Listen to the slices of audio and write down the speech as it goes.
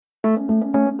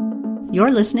You're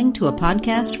listening to a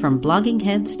podcast from Blogging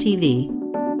Heads TV.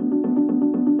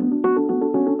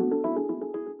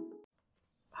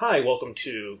 Hi, welcome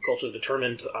to Culturally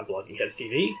Determined on Blogging Heads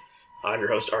TV. I'm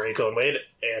your host, Arnie Cohen-Wade,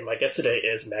 and my guest today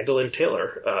is Magdalene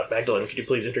Taylor. Magdalene, could you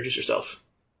please introduce yourself?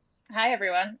 Hi,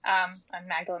 everyone. I'm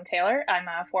Magdalene Taylor. I'm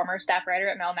a former staff writer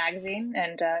at Mel Magazine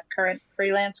and a current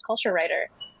freelance culture writer.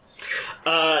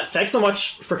 Thanks so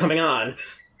much for coming on.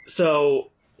 So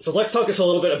let's talk just a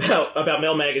little bit about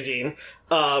Mel Magazine,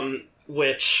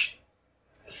 which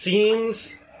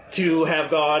seems to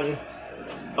have gone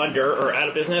under or out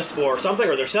of business or something,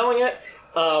 or they're selling it.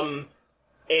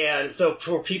 And so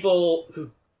for people who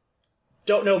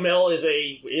don't know, Mel was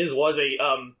a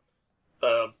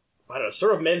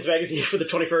sort of men's magazine for the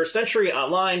 21st century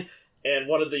online. And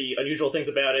one of the unusual things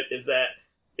about it is that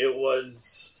it was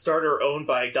started or owned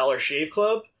by Dollar Shave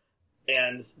Club,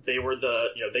 and they were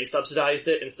they subsidized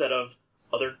it instead of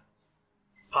other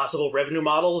possible revenue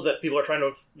models that people are trying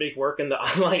to make work in the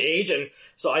online age. And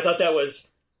so I thought that was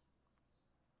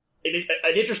an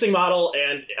interesting model,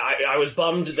 and I was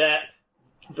bummed that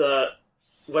the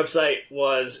website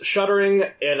was shuttering,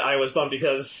 and I was bummed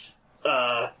because,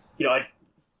 I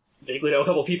vaguely know a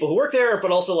couple people who work there,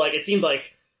 but also, it seemed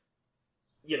like,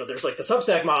 there's, the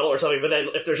Substack model or something, but then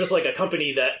if there's just, a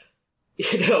company that,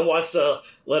 wants to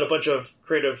let a bunch of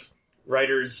creative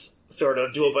writers sort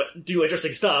of do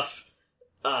interesting stuff,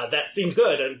 that seems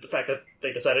good, and the fact that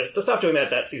they decided to stop doing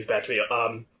that seems bad to me.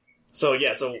 So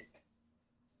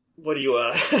what do you,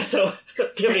 do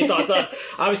you have any thoughts on,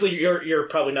 obviously you're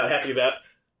probably not happy about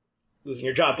losing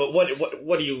your job, but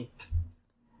what do you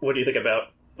think about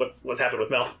what's happened with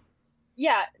Mel?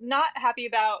 Yeah, not happy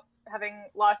about having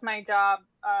lost my job,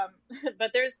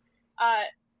 but there's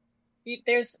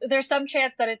some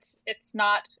chance that it's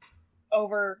not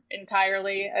over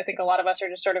entirely. I think a lot of us are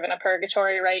just sort of in a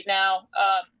purgatory right now.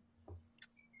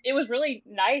 It was really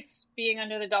nice being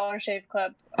under the Dollar Shave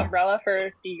Club umbrella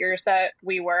for the years that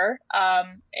we were,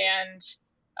 and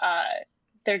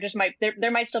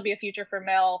there might still be a future for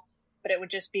Mel, but it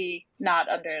would just be not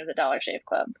under the Dollar Shave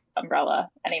Club umbrella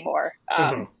anymore.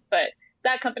 But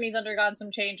that company's undergone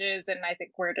some changes, and I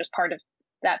think we're just part of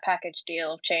that package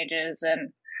deal of changes,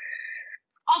 and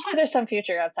hopefully there's some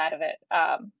future outside of it.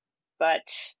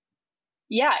 But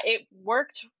yeah, it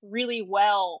worked really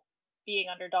well being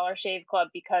under Dollar Shave Club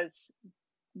because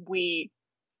we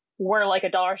were like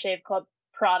a Dollar Shave Club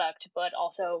product, but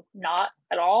also not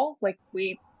at all.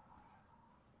 We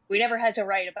never had to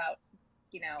write about,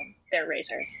 their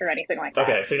razors or anything like that.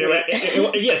 Okay, so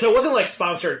so it wasn't like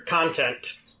sponsored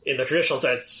content in the traditional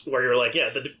sense where you're like,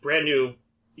 the brand new,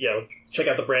 check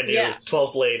out the brand new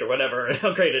 12 blade or whatever, and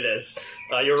how great it is.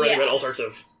 You were writing about all sorts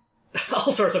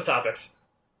of topics.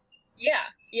 Yeah,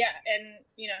 and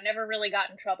never really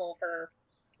got in trouble for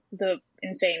the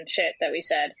insane shit that we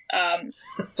said.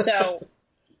 So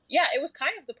yeah, it was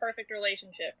kind of the perfect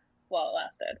relationship while it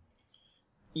lasted.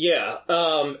 Yeah,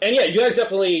 and yeah, you guys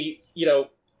definitely,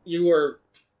 you were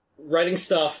writing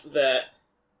stuff that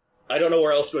I don't know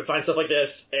where else you would find stuff like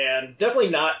this, and definitely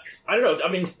not, I don't know, I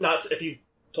mean, not if you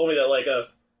told me that a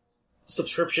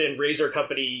subscription razor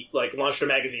company launched a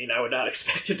magazine, I would not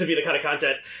expect it to be the kind of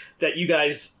content that you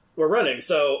guys were running.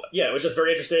 So yeah, it was just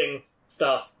very interesting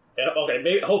stuff. And,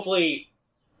 okay, hopefully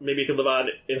you can live on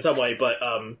in some way, but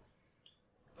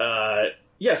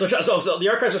yeah. So the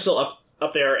archives are still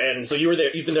up there, and so you've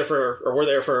been there were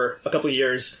there for a couple of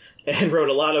years and wrote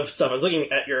a lot of stuff. I was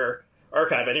looking at your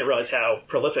archive. I didn't realize how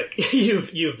prolific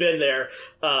you've been there.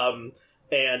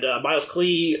 And Miles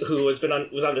Klee, who was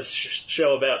on this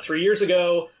show about 3 years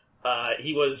ago,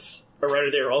 he was a writer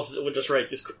there. Also, would just write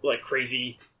this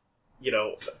crazy,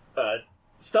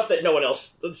 stuff that no one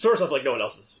else, sort of stuff no one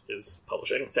else is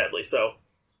publishing, sadly. So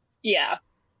yeah.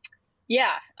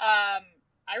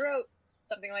 I wrote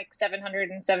something like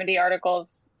 770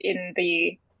 articles in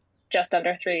the just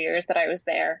under 3 years that I was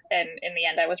there, and in the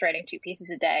end, I was writing 2 pieces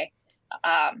a day.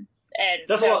 And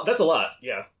that's a lot. That's a lot.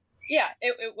 Yeah. Yeah,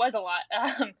 it was a lot.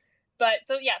 But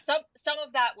so yeah, some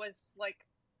of that was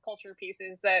culture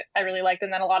pieces that I really liked,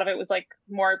 and then a lot of it was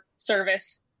more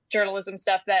service journalism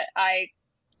stuff that I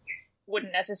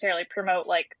wouldn't necessarily promote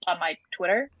on my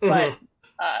Twitter, but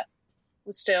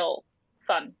was still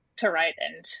fun to write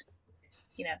and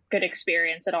good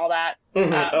experience and all that.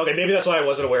 Okay, maybe that's why I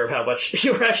wasn't aware of how much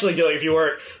you were actually doing. If you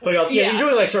weren't putting out, you're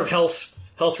doing sort of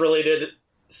health related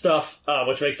stuff,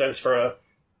 which makes sense for a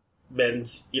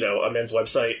men's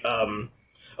website.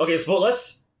 Okay, so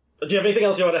do you have anything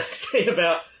else you want to say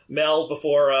about Mel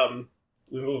before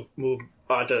we move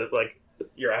on to the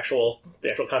actual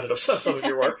content of some of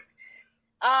your work?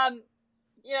 Not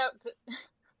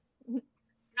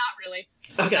really.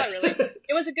 Okay. Not really.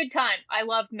 It was a good time. I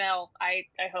love Mel. I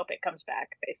hope it comes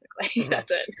back, basically.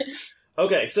 That's it.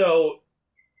 Okay, so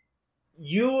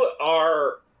you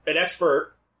are an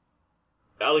expert,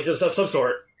 at least of some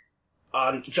sort,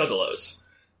 on juggalos.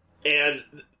 And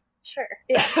Sure.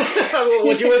 Yeah.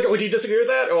 would you disagree with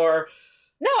that, or?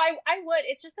 No, I would.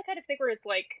 It's just the kind of thing where it's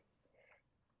like,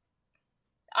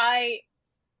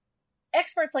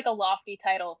 expert's like a lofty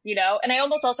title, you know? And I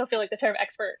almost also feel like the term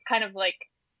expert kind of like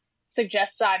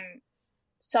suggests I'm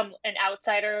an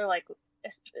outsider, like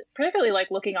particularly like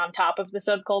looking on top of the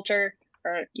subculture,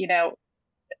 or, you know,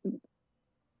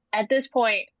 at this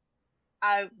point,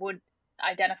 I would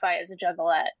identify as a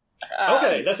juggalette.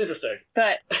 Okay, that's interesting.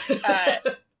 But,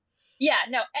 yeah,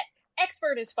 no,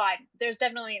 expert is fine. There's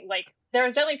definitely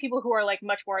people who are like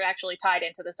much more actually tied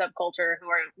into the subculture, who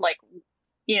are like,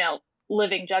 you know,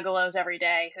 living juggalos every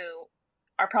day, who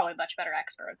are probably much better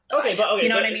experts. Okay, you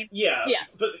know what I mean? Yeah. Yeah.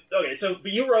 But okay, so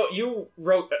you wrote your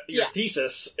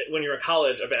thesis when you were in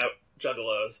college about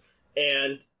juggalos,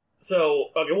 and so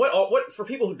okay, what for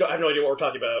people who have no idea what we're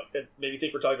talking about, and maybe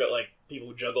think we're talking about like people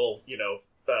who juggle, you know,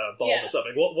 balls or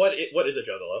something. What is a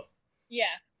juggalo? Yeah,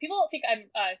 people think I'm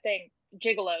saying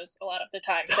gigolos a lot of the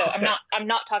time, so I'm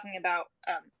not talking about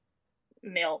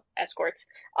male escorts.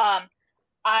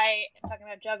 I am talking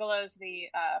about juggalos,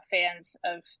 the fans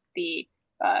of the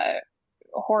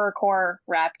horrorcore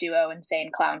rap duo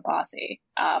Insane Clown Posse,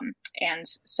 and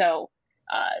so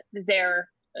they're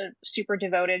a super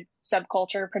devoted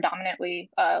subculture, predominantly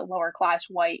lower class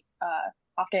white,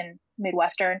 often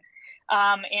Midwestern,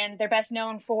 and they're best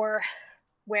known for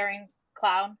wearing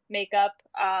clown makeup,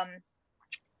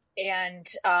 and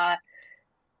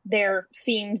their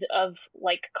themes of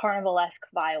like carnivalesque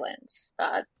violence.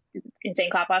 Insane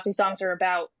Clown Posse songs are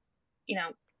about, you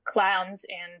know, clowns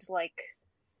and like,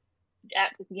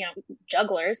 you know,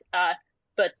 jugglers,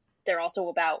 but they're also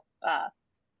about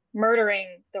murdering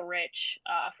the rich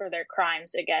for their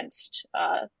crimes against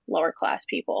lower class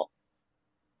people,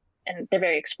 and they're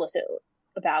very explicit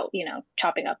about, you know,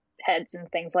 chopping up heads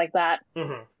and things like that.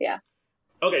 Mm-hmm. Yeah.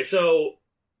 Okay, so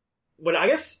when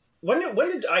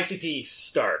did ICP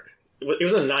start? It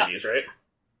was in the 90s, right?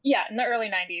 Yeah, in the early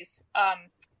 90s.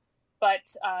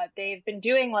 But they've been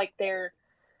doing like their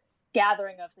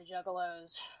gathering of the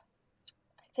Juggalos.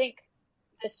 I think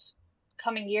this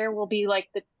coming year will be like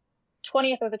the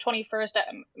 20th or the 21st.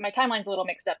 My timeline's a little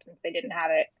mixed up since they didn't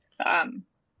have it.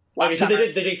 Okay, so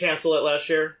they did cancel it last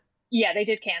year? Yeah, they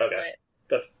did cancel it.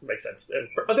 That makes sense. And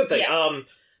a good thing. Yeah.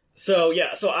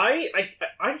 So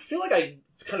I feel like I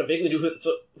kind of vaguely knew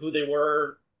who they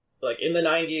were, like in the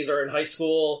 90s or in high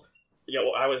school. You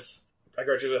know, I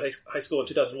graduated high school in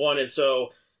 2001, and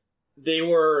so they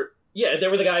were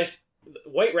the guys,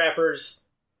 white rappers,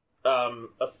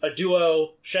 a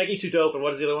duo, Shaggy 2 Dope, and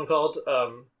what is the other one called?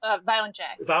 Violent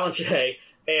J.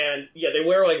 And yeah, they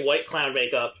wear like white clown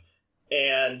makeup,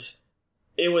 and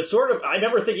it was sort of, I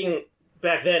remember thinking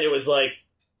back then, it was like,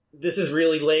 this is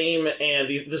really lame, and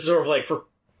this is sort of like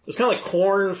it was kind of like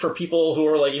Korn for people who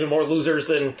are like even more losers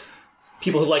than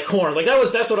people who like Korn. Like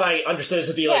that's what I understood it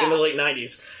to be like in the late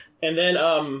 90s. And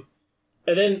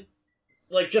then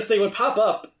like just they would pop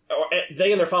up, or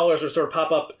they and their followers would sort of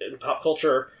pop up in pop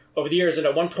culture over the years. And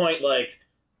at one point, like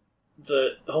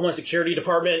the Homeland Security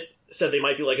Department said they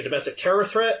might be like a domestic terror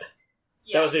threat.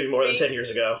 Yeah, that was maybe more than 10 years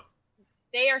ago.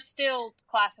 They are still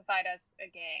classified as a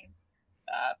gang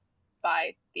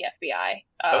by the FBI.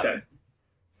 Okay.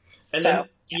 And then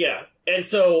and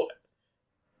so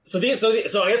I guess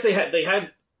they had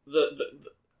the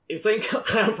Insane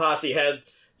Clown Posse had,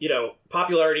 you know,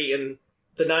 popularity in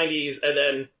the 90s, and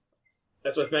then,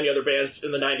 as with many other bands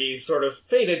in the 90s, sort of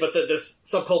faded, but this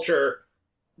subculture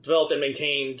developed and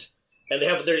maintained, and they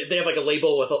have like a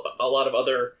label with a lot of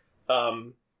other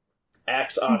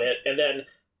acts on it, and then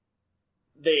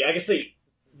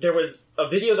there was a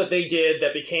video that they did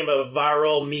that became a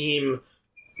viral meme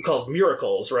called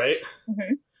Miracles, right?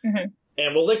 Mm-hmm. Mm-hmm.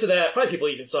 And we'll link to that. Probably people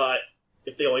even saw it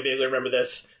if they only vaguely remember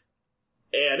this.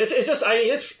 And it's just, I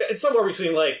mean, it's somewhere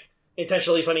between like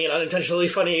intentionally funny and unintentionally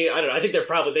funny. I don't know. I think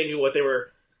they knew what they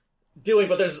were doing,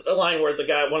 but there's a line where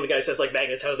one of the guys says like,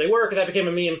 magnets, how do they work? And that became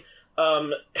a meme.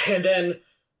 And then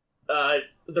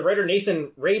the writer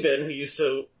Nathan Rabin, who used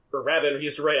to write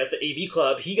at the AV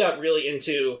Club, he got really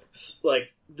into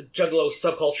like the Juggalo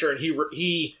subculture, and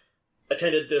he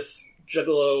attended this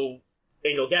Juggalo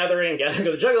annual gathering of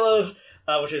the Juggalos,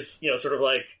 which is, you know, sort of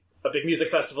like a big music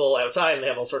festival outside, and they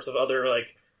have all sorts of other like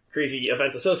crazy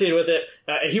events associated with it.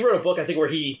 And he wrote a book, I think, where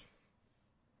he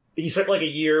spent like a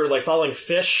year like following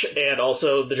Fish and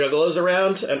also the Juggalos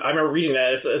around. And I remember reading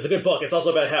that. It's a good book. It's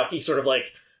also about how he sort of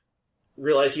like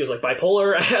realized he was like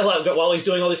bipolar while he's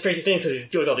doing all these crazy things because he's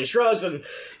doing all these drugs and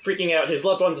freaking out his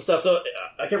loved ones and stuff. So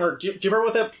I can't remember. Do you remember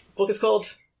what that book is called?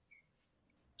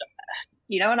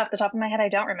 You know, and off the top of my head, I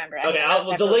don't remember. Okay, I'll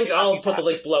put the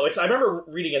link below. I remember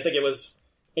reading it, I think it was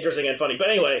interesting and funny. But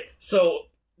anyway, so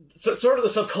sort of the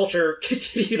subculture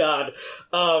continued on.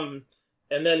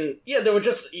 And then, there would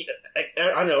just, I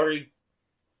don't know, every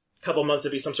couple months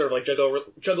there'd be some sort of like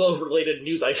Juggalo-related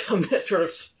news item that sort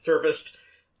of surfaced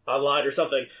online or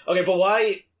something. Okay, but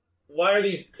why are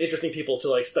these interesting people to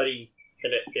like study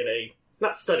in a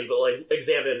not study, but like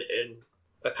examine in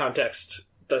a context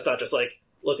that's not just like,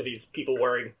 look at these people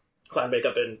wearing clown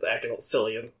makeup and acting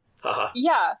silly and haha.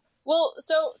 Yeah. Well,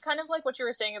 so kind of like what you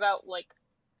were saying about like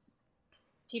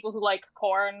people who like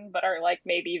Korn but are like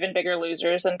maybe even bigger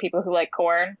losers than people who like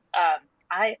Korn.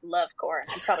 I love Korn.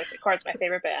 I'd probably say Korn's my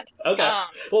favorite band. Okay.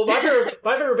 Well, my favorite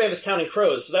band is Counting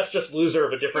Crows, so that's just loser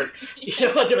of a different, a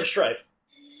different stripe.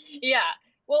 Yeah.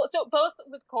 Well, so both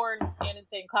with Korn and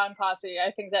Insane Clown Posse, I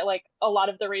think that like a lot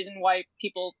of the reason why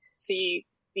people see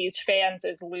these fans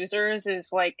as losers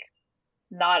is like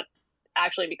not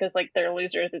actually because like they're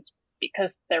losers, it's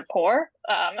because they're poor.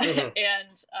 And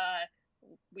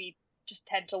we just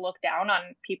tend to look down on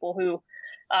people who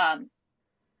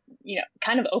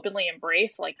kind of openly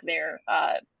embrace like their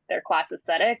class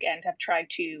aesthetic and have tried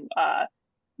to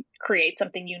create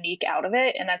something unique out of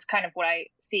it. And that's kind of what I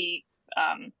see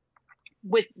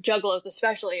with Juggalos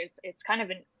especially. It's kind of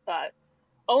an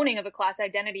owning of a class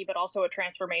identity, but also a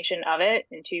transformation of it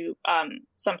into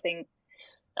something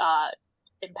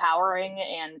empowering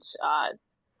and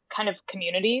kind of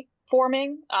community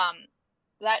forming.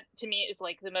 That to me is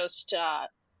like the most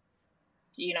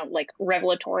like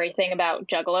revelatory thing about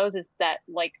Juggalos is that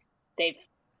like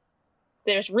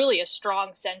there's really a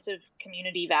strong sense of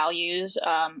community values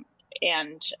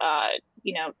and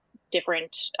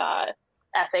different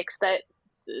ethics that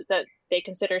they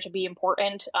consider to be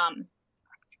important.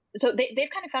 So they've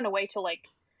kind of found a way to like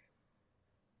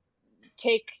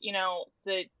take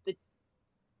the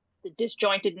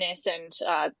disjointedness and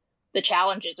the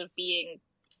challenges of being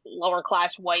lower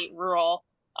class, white, rural,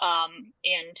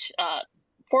 and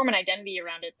form an identity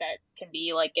around it that can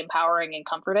be like empowering and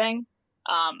comforting.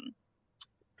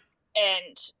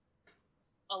 And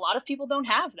a lot of people don't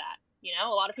have that. A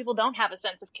lot of people don't have a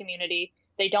sense of community.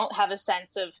 They don't have a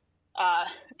sense of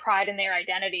pride in their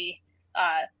identity.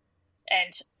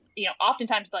 And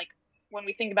oftentimes, like when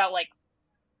we think about like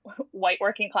white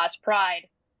working class pride,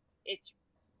 it's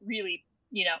really,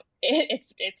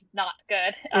 it's not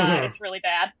good. It's really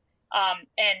bad.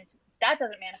 And that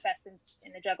doesn't manifest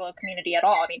in the Juggalo community at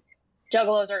all. I mean,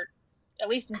 Juggalos are, at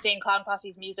least Insane Clown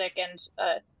Posse's music and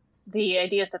the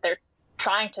ideas that they're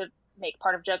trying to make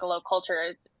part of Juggalo culture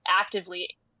is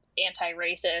actively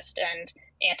anti-racist and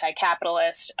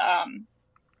anti-capitalist.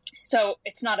 So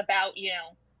it's not about,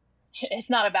 it's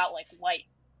not about like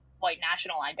white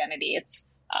national identity. It's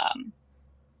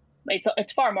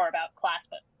far more about class,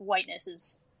 but whiteness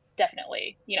is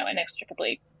definitely,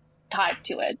 inextricably tied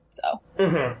to it. So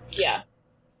yeah.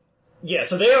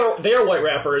 So they are white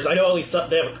rappers. I know at least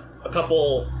they have a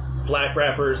couple black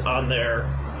rappers on their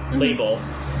label.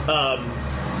 How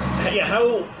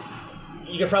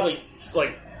you could probably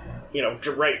like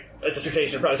write a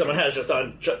dissertation. Probably someone has just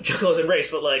on Juggalos and race,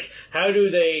 but like how do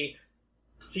they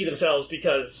see themselves?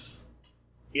 Because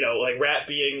like rap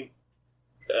being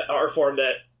art form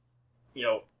that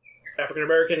African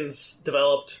Americans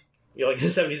developed like in the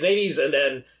 70s and 80s, and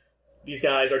then these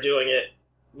guys are doing it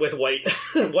with white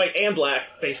and black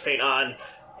face paint on,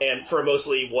 and for a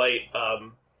mostly white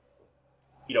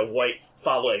white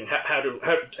following. How do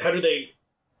they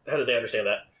understand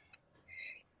that?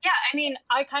 Yeah, I mean,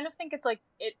 I kind of think it's like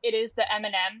it is the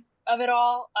Eminem of it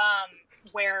all,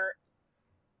 where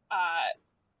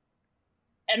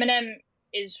Eminem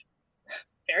is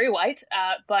very white,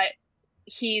 but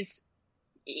he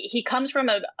comes from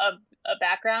a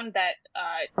background that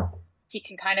he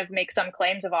can kind of make some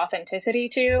claims of authenticity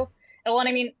to. And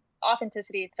I mean,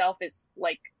 authenticity itself is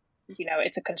like,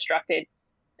 it's a constructed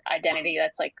identity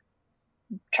that's like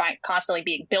constantly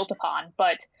being built upon.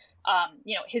 But,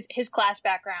 his class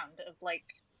background of like,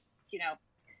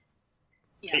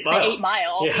 8 Mile. 8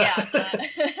 Mile. Yeah.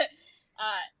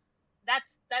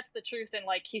 That's the truth. And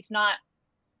like, he's not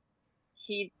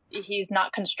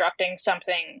constructing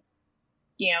something,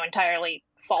 entirely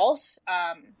false.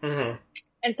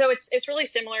 And so it's really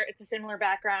similar. It's a similar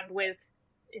background with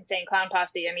Insane Clown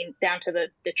Posse. I mean, down to the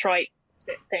Detroit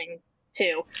thing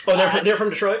too. Oh, they're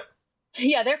from Detroit?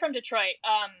 Yeah, they're from Detroit.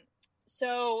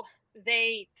 So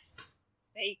they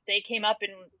came up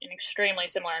in an extremely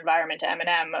similar environment to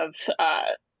Eminem of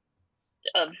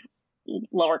of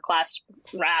lower class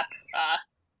rap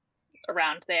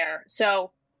around there.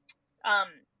 So,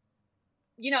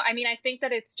 you know, I mean, I think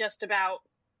that it's just about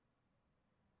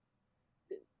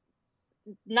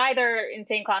neither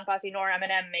Insane Clown Posse nor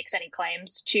Eminem makes any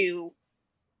claims to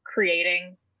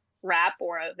creating rap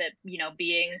or that, you know,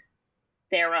 being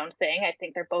their own thing. I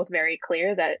think they're both very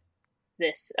clear that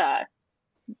this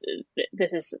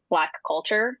is Black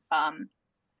culture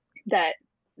that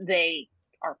they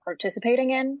are participating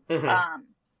in.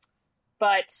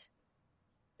 But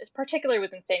particularly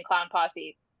with Insane Clown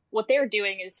Posse, what they're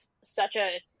doing is such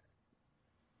a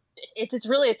it's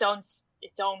really its own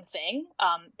thing.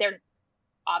 They're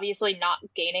obviously not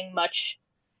gaining much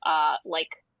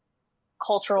like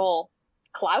cultural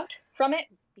clout from it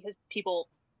because people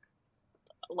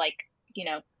like, you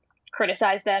know,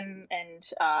 criticize them and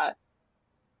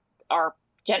are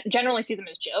generally see them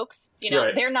as jokes. You know,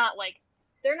 right. they're not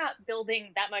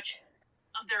building that much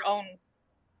of their own.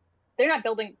 They're not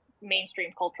building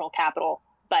mainstream cultural capital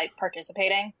by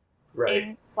participating right.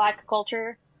 in Black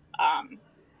culture.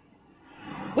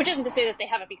 Which isn't to say that they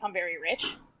haven't become very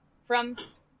rich from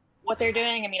what they're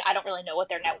doing. I mean, I don't really know what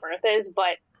their net worth is,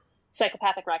 but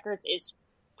Psychopathic Records is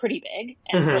pretty big,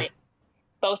 and like,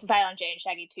 both Violent J and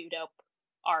Shaggy 2 Dope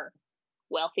are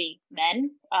wealthy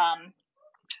men.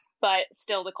 But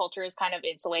still, the culture is kind of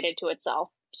insulated to itself.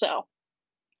 So,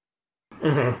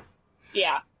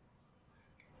 yeah.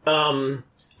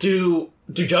 Do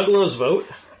juggalos vote?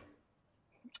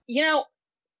 You know,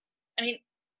 I mean,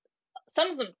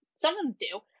 some of them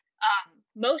do.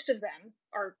 Most of them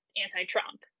are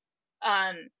anti-Trump.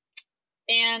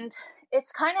 And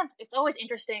it's always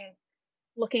interesting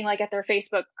looking like at their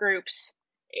Facebook groups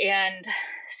and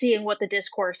seeing what the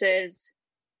discourse is.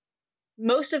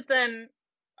 Most of them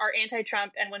are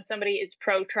anti-Trump, and when somebody is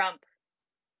pro-Trump,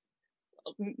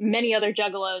 many other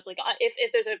juggalos, like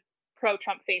if there's a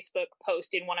pro-Trump Facebook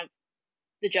post in one of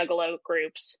the juggalo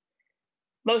groups,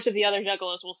 most of the other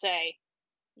juggalos will say,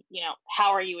 you know,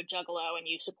 how are you a juggalo and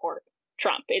you support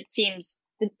Trump? It seems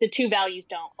the two values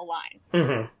don't align.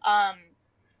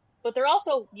 But they're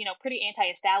also, you know, pretty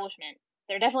anti-establishment.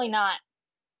 They definitely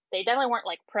weren't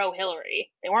like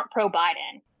pro-Hillary. They weren't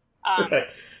pro-Biden. Okay.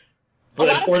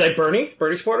 Were they Bernie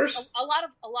supporters? A lot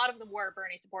of them were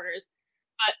Bernie supporters,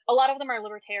 but a lot of them are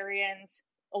libertarians.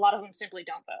 A lot of them simply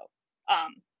don't vote.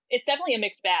 It's definitely a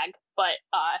mixed bag, but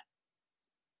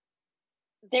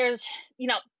there's, you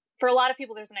know, for a lot of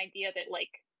people, there's an idea that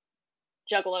like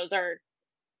juggalos are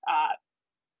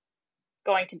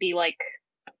going to be like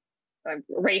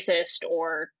racist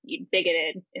or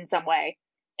bigoted in some way,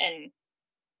 and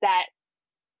that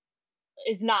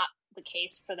is not the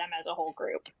case for them as a whole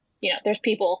group. You know, there's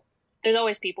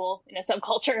always people in a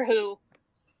subculture who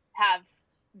have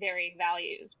varying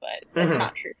values, but that's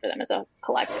not true for them as a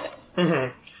collective.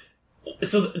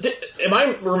 So, am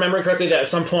I remembering correctly that at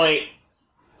some point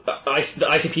the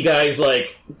ICP guys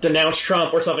like denounced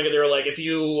Trump or something, and they were like, if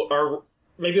you are,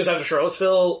 maybe it was after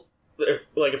Charlottesville,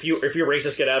 if you're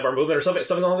racist, get out of our movement or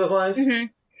something along those lines?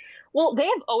 Well, they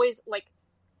have always, like,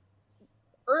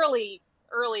 early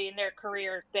in their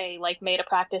career, they like made a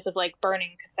practice of like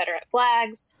burning Confederate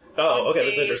flags. Oh, okay,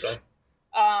 that's interesting.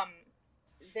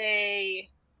 They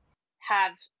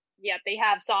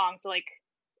have songs like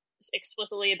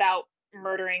explicitly about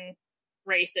murdering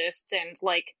racists and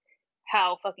like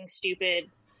how fucking stupid,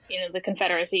 you know, the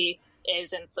Confederacy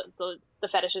is and the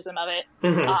fetishism of it. Do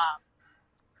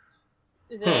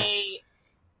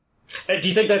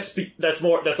you think that's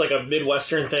like a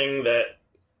Midwestern thing that,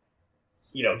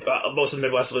 you know, most of the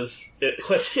Midwest was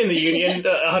in the Union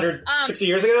 160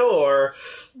 years ago, or?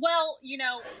 Well, you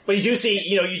know. But you do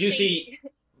see,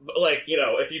 like, you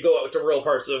know, if you go out to rural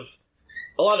parts of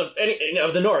a lot of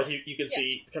the North, you can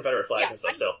see Confederate flags and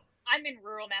stuff still. I'm in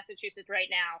rural Massachusetts right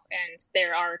now, and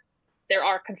there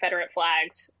are Confederate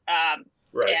flags,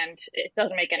 right. And it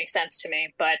doesn't make any sense to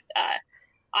me. But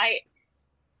I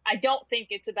don't think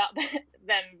it's about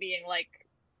them being like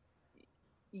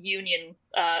Union,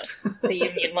 the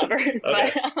Union lovers. Okay.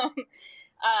 But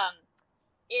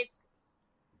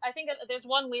I think there's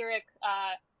one lyric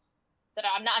that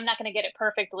I'm not going to get it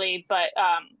perfectly, but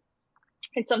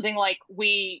it's something like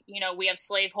we have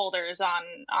slaveholders on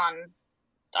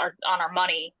our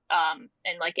money, and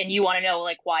you want to know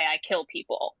like why I kill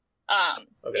people.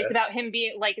 Okay. It's about them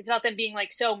being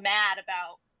like so mad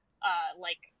about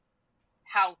like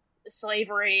how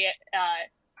slavery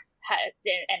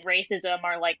and racism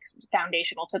are like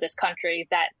foundational to this country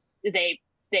that they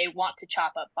want to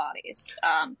chop up bodies.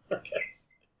 Okay.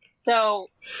 So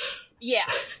yeah,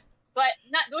 but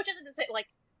which isn't to say like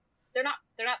they're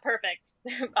not perfect.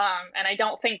 And I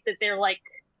don't think that they're like,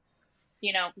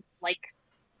 you know, like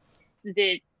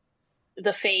the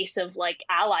face of like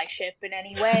allyship in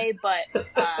any way, but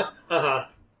but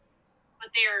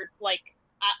they're like,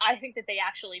 I think that they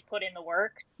actually put in the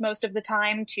work most of the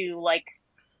time to like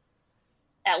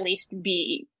at least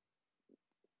be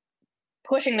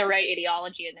pushing the right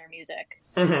ideology in their music.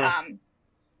 Mm-hmm.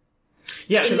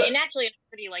 Yeah, in actually a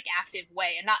pretty like active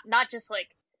way, and not just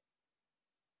like,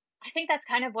 I think that's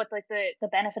kind of what like the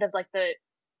benefit of like the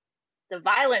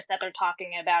violence that they're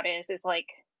talking about is like,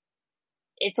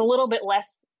 it's a little bit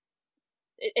less,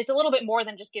 it's a little bit more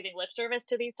than just giving lip service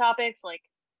to these topics. Like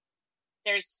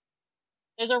there's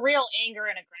a real anger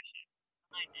and aggression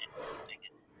behind it, I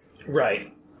guess.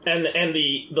 Right. And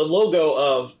the logo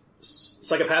of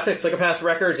Psychopath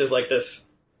Records is like this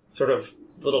sort of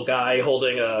little guy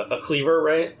holding a cleaver,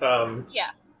 right?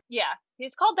 Yeah.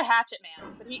 He's called the Hatchet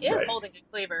Man, but he is right. holding a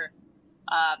cleaver.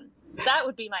 That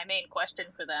would be my main question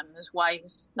for them, is why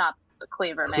he's not the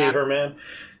Cleaver Man. Cleaver Man.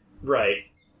 Right.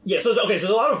 Yeah, so there's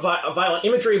a lot of violent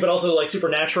imagery, but also like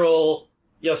supernatural,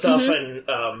 stuff,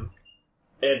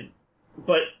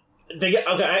 but they get,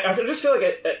 I just feel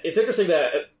like it's interesting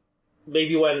that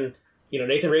maybe when,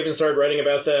 Nathan Rabin started writing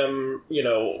about them,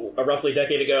 a roughly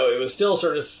decade ago, it was still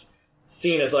sort of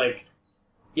seen as like,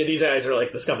 these guys are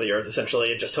like the scum of the earth, essentially,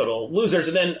 and just total losers.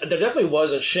 And then there definitely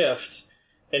was a shift,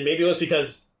 and maybe it was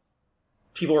because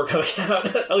people were coming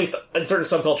out, at least in certain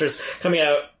subcultures, coming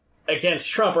out against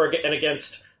Trump and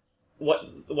against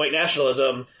white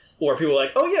nationalism, or people were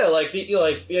like, oh yeah, like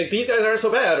these guys aren't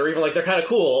so bad, or even like they're kind of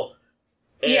cool.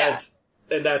 And,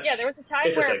 and that's there was a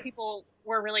time where people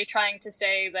were really trying to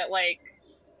say that like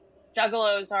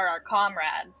juggalos are our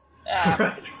comrades,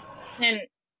 and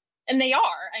they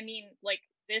are. I mean, like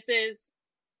this is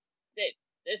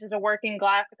a working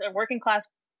class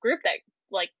group that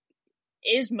like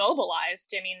is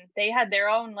mobilized. I mean, they had their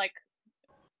own like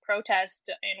protest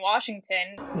in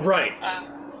Washington, right?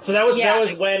 So that was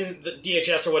when the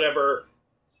DHS or whatever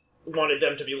wanted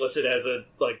them to be listed as a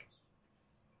like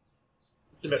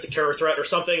domestic terror threat or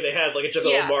something. They had like a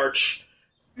juggalo march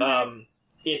in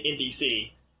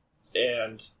DC,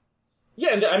 and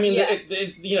I mean,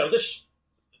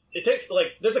 it takes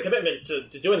like there's a commitment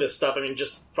to doing this stuff. I mean,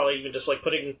 just probably even just like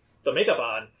putting the makeup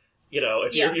on.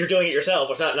 If you're doing it yourself,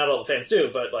 which not all the fans do,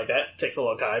 but like that takes a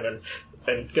long time,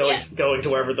 and going to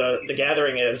wherever the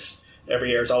gathering is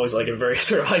every year is always like in very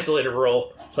sort of isolated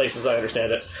rural places. I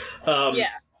understand it.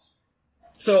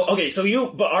 So okay,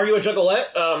 but are you a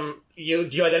juggalette?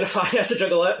 Do you identify as a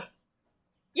juggalette?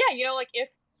 Yeah, like if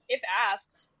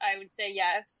asked, I would say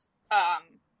yes.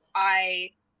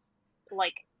 I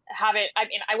like have it. I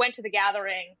mean, I went to the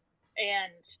gathering,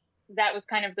 and that was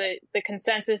kind of the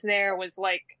consensus. There was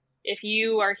like, if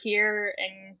you are here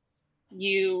and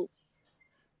you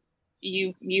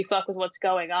fuck with what's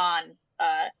going on,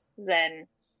 then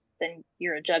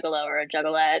you're a juggalo or a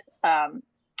juggalette.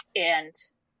 And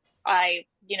I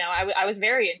was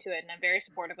very into it, and I'm very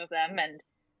supportive of them. And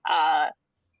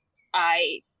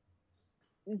I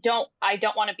don't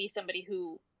want to be somebody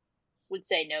who would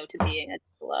say no to being a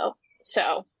juggalo.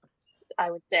 So I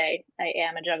would say I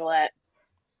am a juggalette.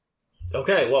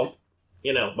 Okay, well,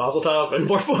 Mazel tov and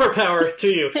more power to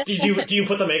you. Do you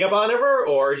put the makeup on ever,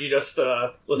 or do you just listen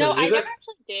to music? No, I never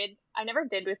actually did. I never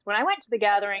did. When I went to the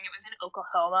gathering, it was in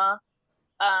Oklahoma,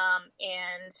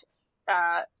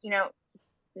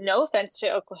 no offense to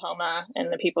Oklahoma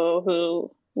and the people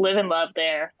who live and love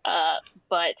there,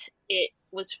 but it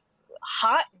was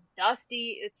hot and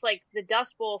dusty. It's like the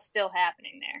Dust Bowl's still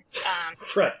happening there.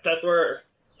 Right, that's where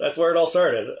it all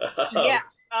started.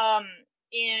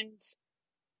 And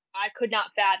I could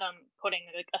not fathom putting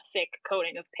like a thick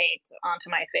coating of paint onto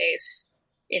my face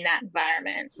in that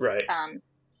environment. Right.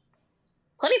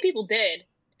 Plenty of people did,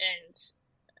 and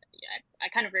I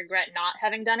kind of regret not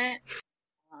having done it.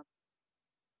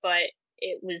 But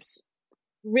it was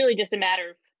really just a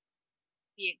matter of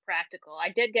being practical. I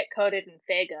did get coated in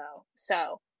Faygo,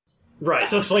 so. Right.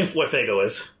 So explain what Faygo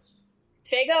is.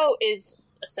 Faygo is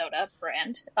a soda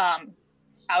brand,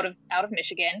 out of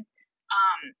Michigan.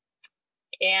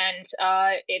 And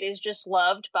it is just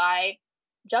loved by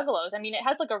juggalos. I mean, it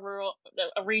has like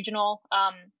a regional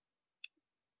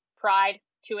pride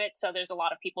to it. So there's a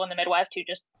lot of people in the Midwest who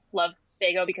just love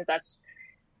Faygo because that's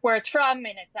where it's from,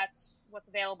 and that's what's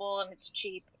available, and it's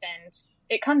cheap, and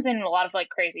it comes in a lot of like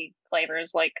crazy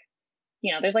flavors. Like,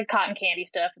 there's like cotton candy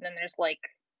stuff, and then there's like,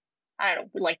 I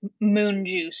don't know, like moon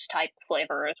juice type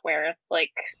flavors where it's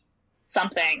like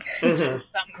something, some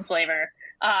flavor.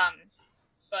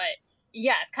 But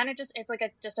yeah, it's kind of just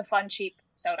a fun, cheap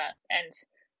soda, and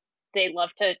they love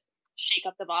to shake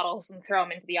up the bottles and throw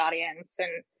them into the audience,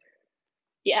 and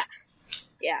yeah.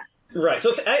 Right.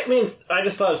 So I mean, I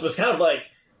just thought it was kind of like,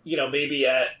 maybe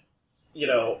at,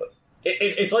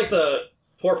 it's like the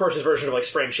poor person's version of like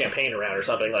spraying champagne around or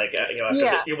something, like after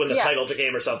you win the title to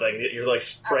game or something, you're like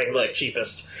spraying like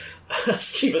cheapest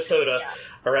soda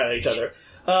around each other.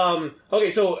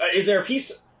 Okay, so is there a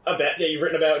piece that you've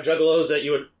written about juggalos that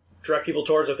you would direct people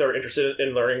towards if they're interested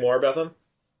in learning more about them?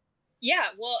 Yeah,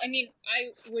 well, I mean,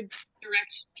 I would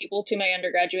direct people to my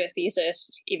undergraduate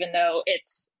thesis, even though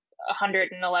it's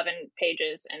 111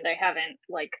 pages and I haven't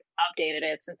like updated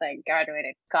it since I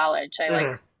graduated college. I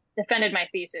like defended my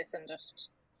thesis and just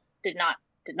did not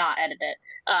edit it.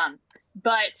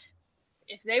 But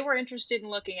if they were interested in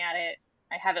looking at it,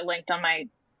 I have it linked on my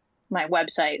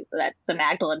website, at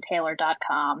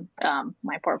themagdalenetaylor.com,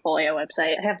 my portfolio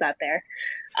website. I have that there.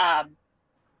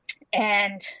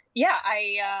 And yeah,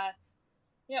 I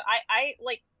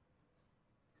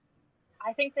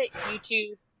think that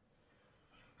YouTube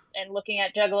and looking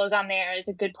at juggalos on there is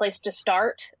a good place to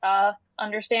start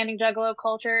understanding juggalo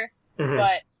culture. Mm-hmm.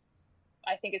 But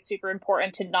I think it's super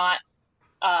important to not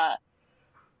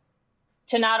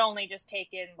only just take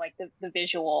in like the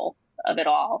visual of it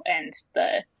all and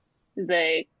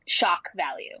the shock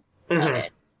value of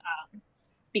it,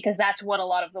 because that's what a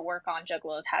lot of the work on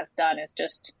juggalos has done, is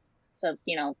just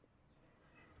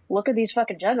look at these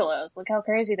fucking juggalos, look how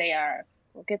crazy they are,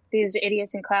 look at these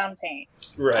idiots in clown paint.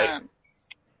 Right.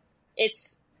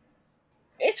 It's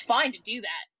fine to do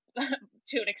that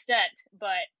to an extent,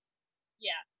 but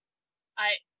yeah,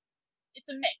 it's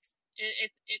a mix.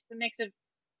 It's a mix of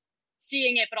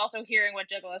seeing it, but also hearing what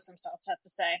juggalos themselves have to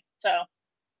say. So,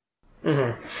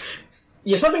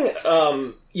 yeah, something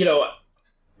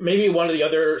maybe one of the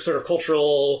other sort of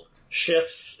cultural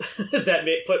shifts that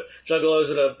put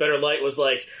juggalos in a better light was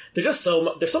like there's so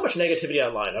much negativity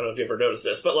online. I don't know if you ever noticed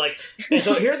this, but like, and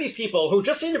so here are these people who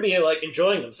just seem to be like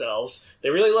enjoying themselves. They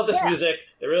really love this music.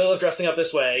 They really love dressing up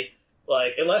this way.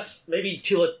 Like, unless maybe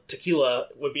Tila Tequila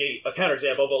would be a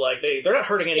counterexample, but like they're not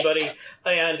hurting anybody,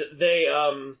 and they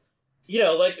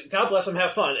like, God bless them,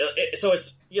 have fun. So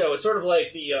it's it's sort of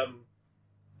like the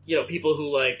people who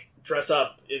like dress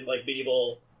up in like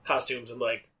medieval costumes and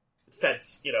like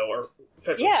fence, or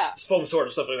fence with foam sword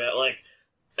or something like that. Like,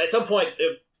 at some point,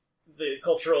 the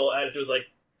cultural attitude was like,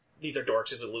 these are dorks,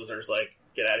 these are losers, like,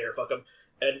 get out of here, fuck them.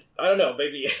 And I don't know,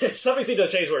 maybe something seemed to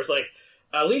change where it's like,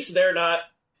 at least they're not,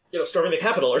 storming the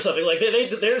Capitol or something. Like,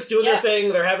 they're just doing their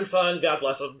thing, they're having fun, God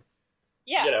bless them.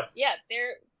 Yeah,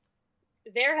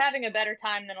 they're having a better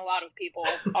time than a lot of people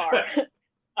are.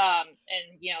 And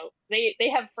they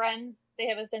have friends, they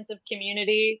have a sense of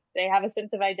community, they have a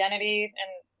sense of identity, and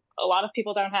a lot of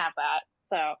people don't have that.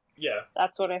 So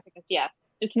that's what I think is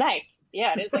it's nice.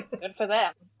 Yeah, it is like good for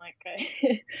them. Like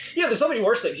there's so many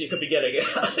worse things you could be getting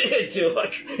into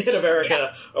like in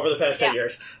America over the past 10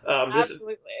 years.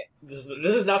 Absolutely. This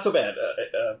is not so bad.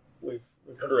 We've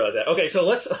come to realize that. Okay, so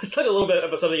let's talk a little bit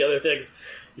about some of the other things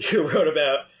you wrote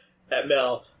about at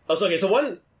Mel. So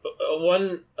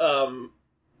one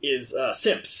is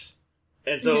simps,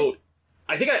 and so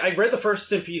I think I read the first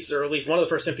simp piece, or at least one of the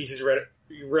first simp pieces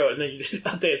you wrote, and then you did an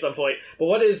update at some point. But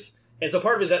what is, and so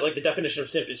part of it is that like the definition of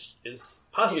simp is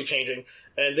possibly changing,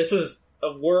 and this was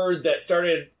a word that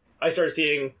I started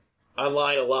seeing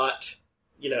online a lot,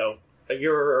 a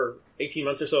year or 18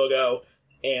 months or so ago.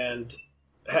 And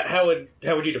how would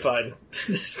you define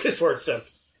this word simp?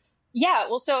 Yeah,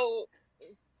 well, so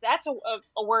that's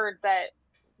a word that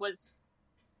was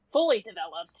fully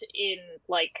developed in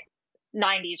like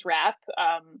 90s rap,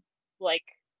 like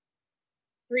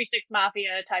 3-6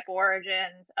 Mafia type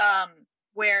origins,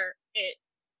 where it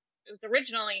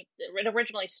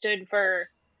originally stood for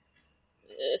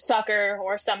sucker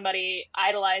or somebody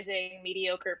idolizing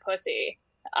mediocre pussy.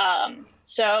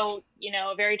 So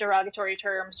a very derogatory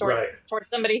term towards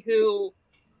somebody who,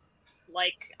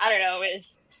 like, I don't know,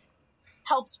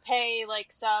 helps pay like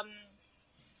some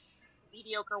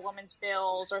mediocre woman's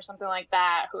bills or something like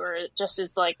that, who are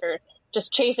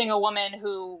just chasing a woman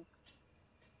who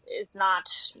is not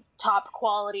top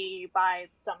quality by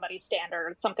somebody's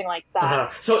standards, something like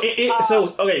that. So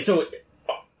so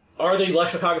are the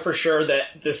lexicographers sure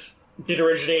that this did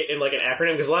originate in like an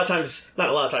acronym? Because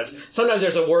sometimes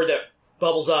there's a word that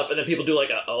bubbles up and then people do like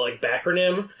a like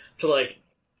backronym to like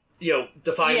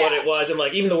define what it was, and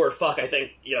like even the word fuck, I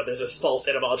think there's this false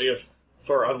etymology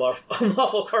for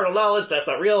unlawful carnal knowledge. That's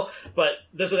not real, but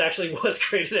this actually was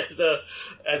created as an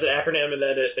acronym, and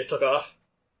then it took off.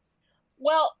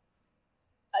 Well,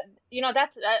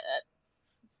 that's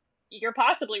you're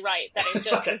possibly right that it's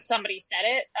just because somebody said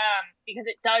it, because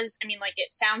it does. I mean, like,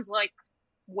 it sounds like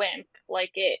wimp.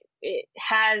 Like it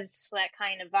has that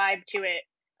kind of vibe to it.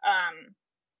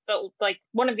 But like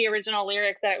one of the original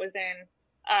lyrics that it was in,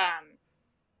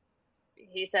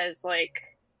 he says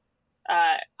like,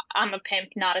 I'm a pimp,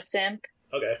 not a simp.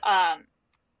 Okay.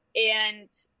 And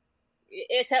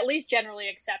it's at least generally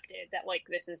accepted that like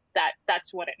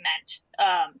that's what it meant.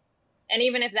 And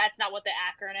even if that's not what the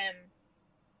acronym,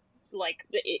 like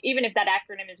even if that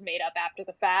acronym is made up after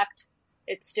the fact,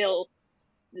 it's still,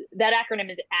 that acronym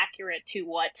is accurate to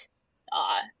what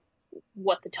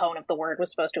the tone of the word was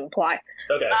supposed to imply.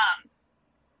 Okay.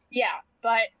 Yeah,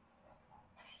 but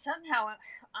somehow,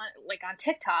 like on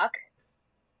TikTok,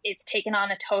 it's taken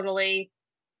on a totally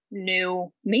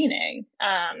new meaning,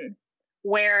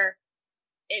 where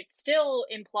it still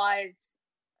implies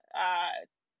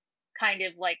kind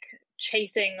of like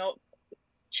chasing a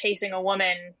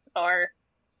woman, or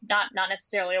not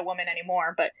necessarily a woman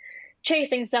anymore, but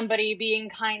chasing somebody, being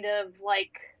kind of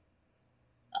like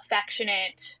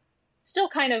affectionate, still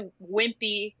kind of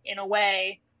wimpy in a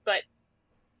way, but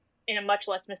in a much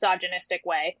less misogynistic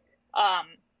way.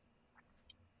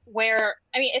 Where,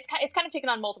 I mean, it's kind of taken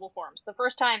on multiple forms. The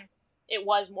first time it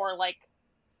was more like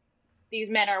these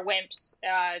men are wimps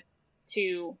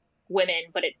to women,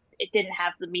 but it didn't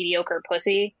have the mediocre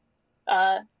pussy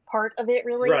part of it,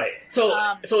 really. Right. So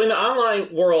in the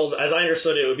online world, as I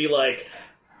understood it, would be like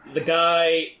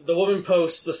the woman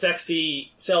posts the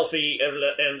sexy selfie,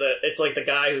 and it's like the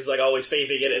guy who's like always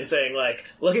faking it and saying like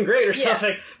looking great or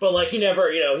something, but like he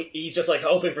never, he's just like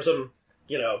hoping for some,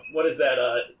 what is that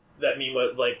meme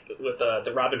with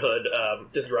the Robin Hood,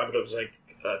 Disney Robin Hood was like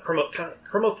crumb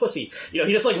of pussy.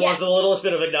 He just like wants the littlest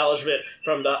bit of acknowledgement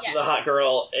from the hot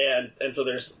girl, and so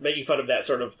there's making fun of that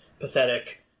sort of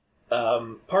pathetic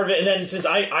part of it. And then since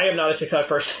I am not a TikTok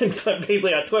person, but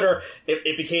mainly on Twitter,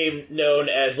 it became known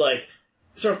as like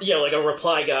sort of like a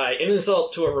reply guy, an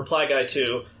insult to a reply guy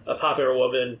to a popular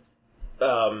woman.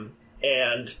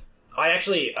 And I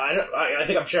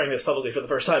think I'm sharing this publicly for the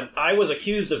first time. I was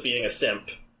accused of being a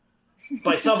simp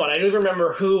by someone. I don't even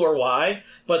remember who or why,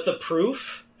 but the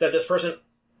proof that this person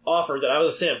offered that I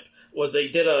was a simp was they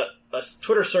did a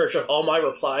Twitter search of all my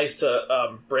replies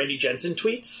to Brandy Jensen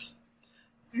tweets.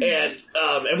 And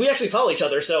we actually follow each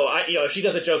other, so if she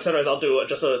does a joke, sometimes I'll do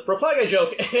just a reply guy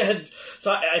joke, and so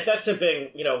I thought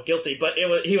simping, guilty, but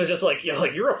he was just like,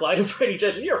 you reply to Brandy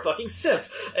Jensen, you're a fucking simp,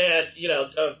 and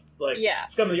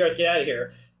scum of the earth, get out of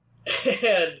here,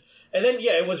 and then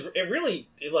it really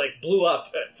blew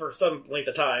up for some length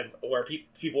of time where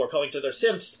people were calling to their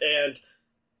simps, and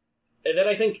then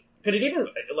I think. Could it even,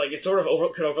 it sort of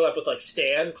could overlap with,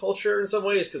 stan culture in some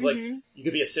ways? Because, you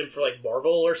could be a simp for,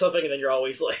 Marvel or something, and then you're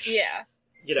always,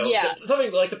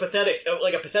 something like a pathetic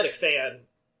fan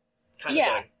kind of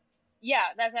thing.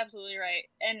 Yeah, that's absolutely right.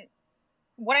 And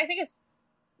what I think is,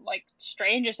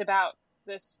 strangest about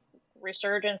this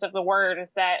resurgence of the word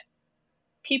is that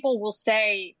people will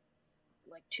say,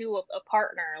 to a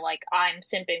partner, I'm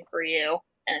simping for you,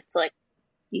 and it's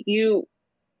you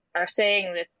are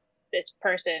saying that this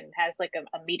person has a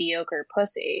mediocre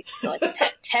pussy,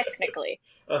 technically.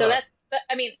 Uh-huh. So but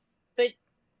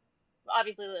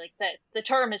obviously the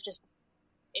term is just,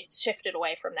 it's shifted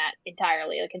away from that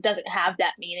entirely. It doesn't have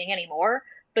that meaning anymore,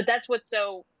 but that's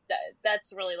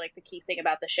that's really the key thing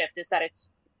about the shift, is that it's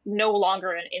no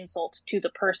longer an insult to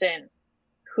the person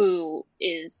who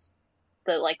is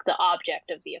the object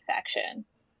of the affection.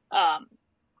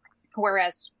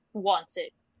 Whereas once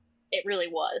it really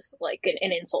was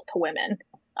an insult to women.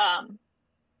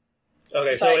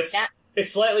 Okay, so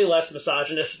it's slightly less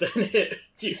misogynist than it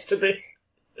used to be.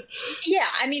 Yeah,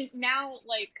 I mean, now,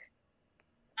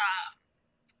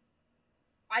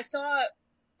 I saw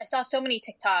so many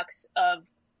TikToks of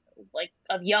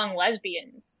young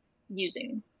lesbians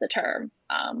using the term,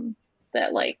 that,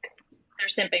 they're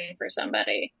simping for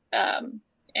somebody. And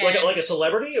like a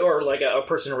celebrity, or a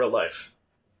person in real life?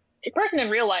 A person in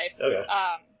real life. Okay.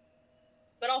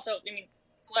 But also, I mean,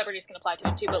 celebrities can apply to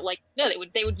it too. But no,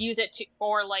 they would use it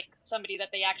for somebody that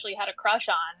they actually had a crush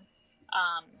on.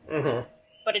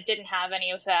 But it didn't have any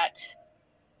of that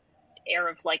air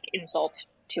of insult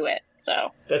to it.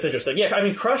 So that's interesting. Yeah, I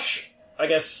mean, crush. I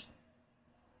guess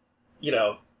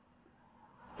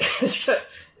it's a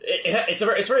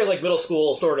very middle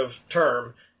school sort of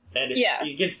term, and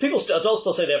it gets adults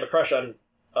still say they have a crush on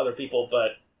other people,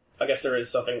 but I guess there is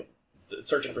something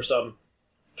searching for some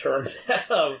term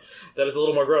that is a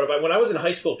little more grown up. When I was in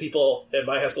high school, people in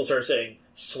my high school started saying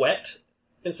sweat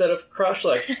instead of crush.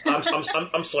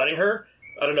 I'm sweating her.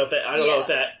 I don't know if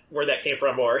that where that came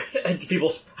from, or I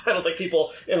don't think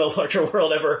people in the larger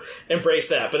world ever embraced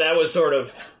that. But that was sort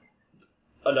of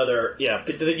another, yeah,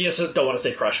 you just don't want to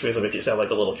say crush because it makes you sound like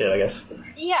a little kid, I guess.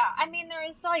 Yeah, I mean, there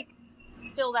is, like,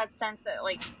 still that sense that,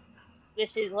 like,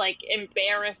 this is, like,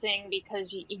 embarrassing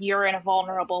because you're in a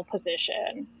vulnerable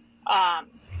position.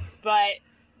 But,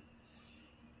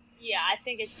 yeah, I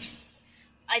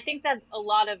think that a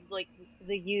lot of, like,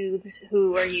 the youths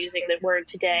who are using the word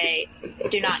today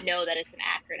do not know that it's an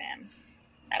acronym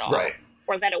at all. Right.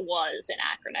 Or that it was an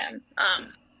acronym.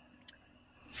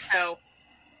 So,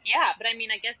 yeah, but I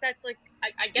mean, I guess that's, like,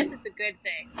 I guess it's a good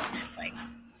thing. Like,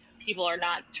 people are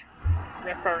not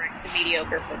referring to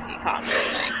mediocre pussy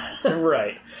constantly.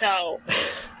 Right. So.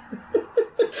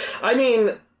 I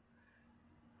mean,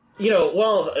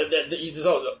 well,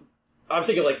 I'm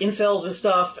thinking, like, incels and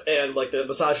stuff, and, like, the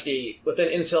misogyny within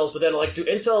incels, but then, like, do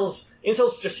incels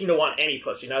just seem to want any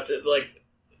pussy, not to, like,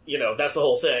 that's the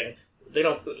whole thing. They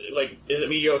don't, like, is it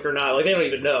mediocre or not? Like, they don't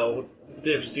even know the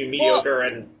difference between mediocre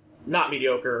and not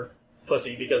mediocre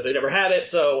pussy because they never had it,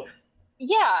 so.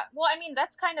 Yeah, well, I mean,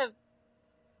 that's kind of,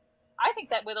 I think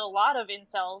that with a lot of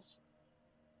incels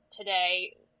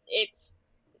today, it's,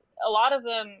 a lot of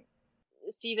them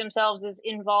see themselves as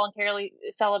involuntarily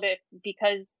celibate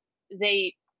because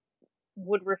they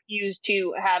would refuse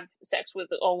to have sex with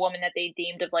a woman that they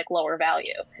deemed of, like, lower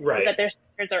value. Right. That their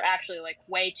standards are actually, like,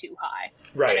 way too high.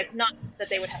 Right. And it's not that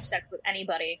they would have sex with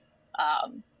anybody.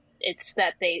 It's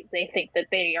that they think that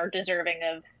they are deserving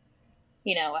of,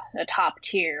 a top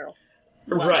tier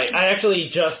woman. Right. I actually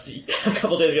just, a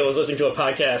couple days ago, was listening to a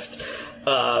podcast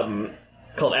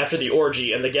called After the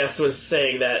Orgy, and the guest was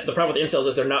saying that the problem with incels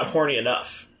is they're not horny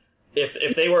enough.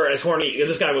 If they were as horny,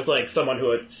 this guy was like someone who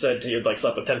had said he had, like,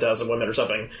 slept with 10,000 women or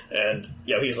something, and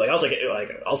he was like, I'll take it,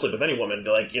 like, I'll sleep with any woman,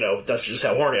 like, that's just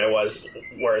how horny I was.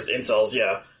 Whereas incels,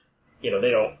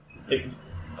 they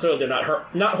clearly they're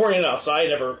not horny enough, so I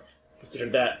never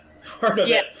considered that part of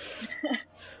it.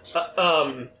 Funny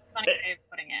way of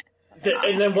putting it.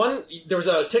 And then there was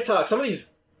a TikTok, some of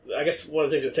these, I guess one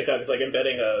of the things with TikTok is, like,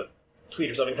 embedding a tweet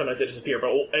or something, sometimes they disappear,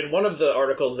 but in one of the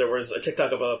articles there was a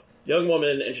TikTok of a young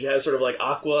woman, and she has sort of, like,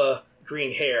 aqua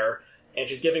green hair, and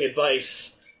she's giving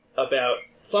advice about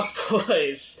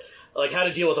fuckboys, like how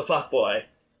to deal with a fuckboy.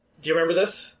 Do you remember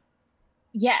this?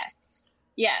 Yes.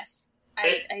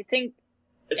 I think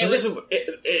so this is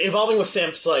involving with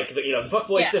simps, like, the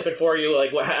fuckboy simping for you,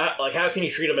 like, how can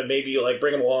you treat them and maybe, like,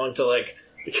 bring them along to, like,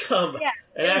 become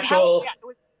an actual. It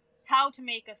was how to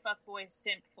make a fuckboy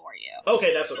simp for you.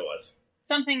 Okay, that's what it was.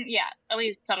 Something, at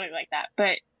least something like that.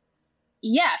 But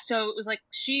yeah, so it was like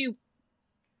she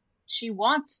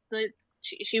wants to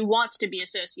be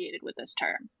associated with this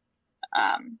term.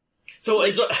 So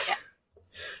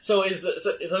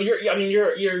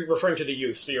you're referring to the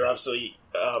youth, so you're obviously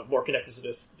more connected to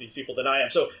these people than I am.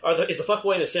 So is the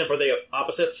fuckboy and the simp, are they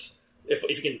opposites?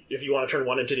 If you want to turn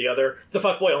one into the other, the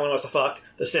fuckboy only wants to fuck.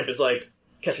 The simp is, like,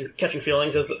 catching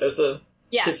feelings, as the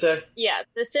kids say. Yeah,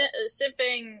 the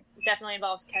simping definitely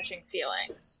involves catching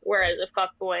feelings, whereas a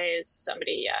fuckboy is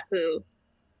somebody who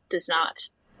does not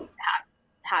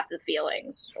have the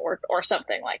feelings or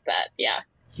something like that. Yeah.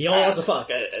 He only has to fuck,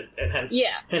 and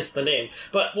hence the name.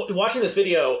 But watching this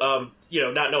video,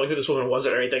 not knowing who this woman was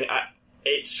or anything,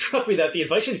 it struck me that the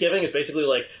advice she's giving is basically,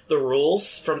 like, the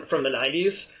rules from the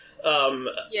 90s.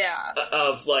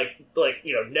 Of, like,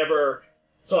 never.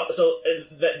 So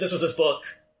this was this book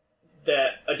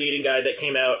that a dating guide that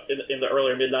came out in the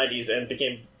earlier mid 90s and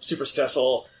became super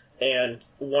successful. And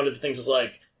one of the things was,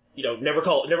 like, never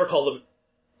call them,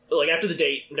 like, after the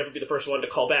date, never be the first one to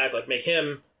call back, like, make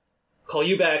him call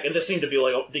you back. And this seemed to be,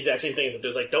 like, the exact same things that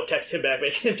there's, like, don't text him back,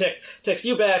 make him text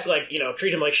you back, like,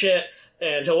 treat him like shit,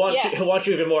 and he'll want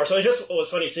you even more. So it just was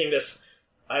funny seeing this,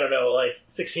 I don't know, like,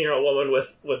 16-year-old woman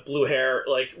with blue hair,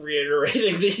 like,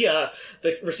 reiterating the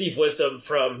received wisdom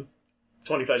from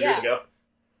 25 years ago.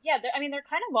 Yeah, they're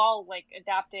kind of all, like,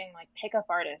 adapting, like, pickup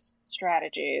artist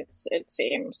strategies, it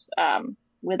seems,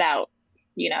 without,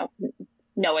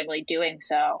 knowingly doing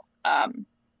so. I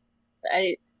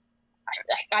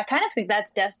kind of think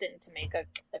that's destined to make a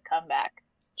comeback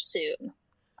soon.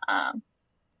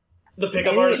 The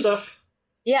pickup artist stuff?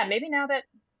 Yeah, maybe now that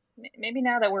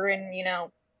we're in,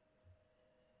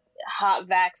 hot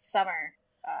vax summer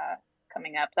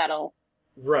coming up, that'll...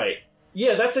 Right.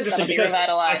 Yeah, that's interesting because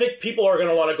I think people are going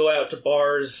to want to go out to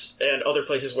bars and other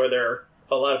places where there are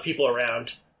a lot of people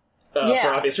around for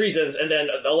obvious reasons. And then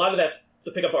a lot of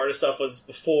the pickup artist stuff was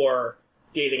before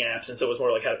dating apps, and so it was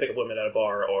more like how to pick up women at a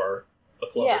bar or a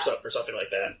club or something like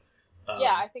that.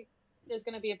 I think there's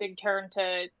going to be a big turn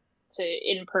to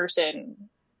in-person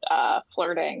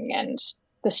flirting and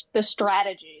the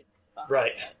strategies.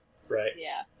 Right. Right.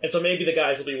 Yeah. And so maybe the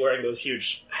guys will be wearing those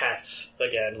huge hats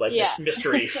again, like Yeah. this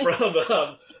mystery from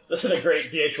the great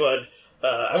VH1.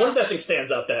 I wonder if that thing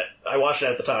stands up. That I watched it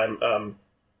at the time.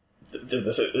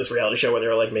 This reality show where they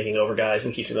were like making over guys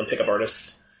and teaching them pickup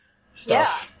artists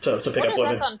stuff to pick up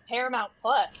women. That's on Paramount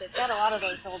Plus. They've got a lot of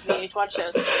those old VH1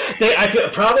 shows. I feel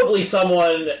probably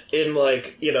someone in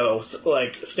like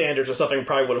like standards or something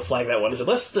probably would have flagged that one and said,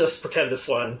 let's just pretend this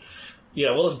one.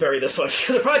 We'll just bury this one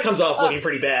because it probably comes off looking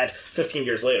pretty bad 15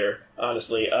 years later,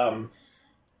 honestly.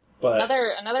 But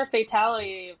another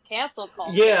fatality of cancel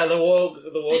culture. Yeah, the woke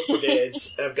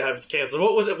brigades have got canceled.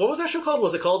 What was it? What was that show called?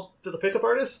 Was it called The Pickup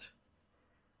Artist?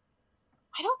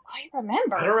 I don't quite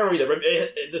remember. I don't remember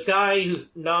either. This guy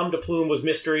whose nom de plume was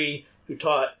mystery, who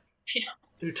taught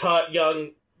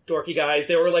young dorky guys.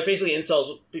 They were like basically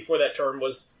incels before that term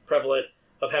was prevalent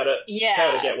of how to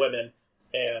get women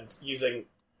and using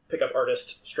pickup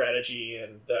artist strategy,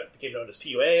 and that became known as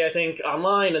PUA, I think,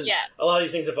 online. And a lot of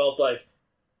these things involved like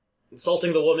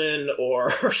insulting the woman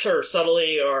or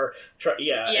subtly or so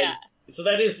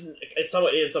that is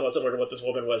somewhat similar to what this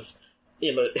woman was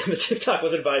in the TikTok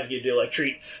was advising you to do, like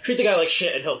treat the guy like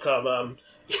shit and he'll come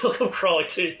crawling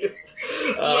to you.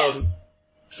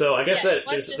 So I guess that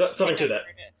there's something to that.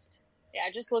 Artist. Yeah,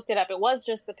 I just looked it up. It was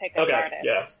just the pickup artist.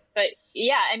 Yeah. But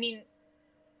yeah, I mean,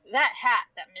 that hat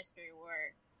that mystery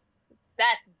wore,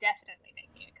 that's definitely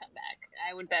making a comeback.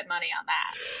 I would bet money on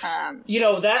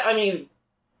that. That, I mean,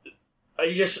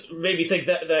 I just made me think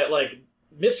that like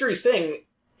Mystery's thing,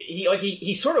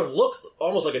 he sort of looked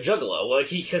almost like a juggalo, like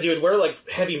because he would wear like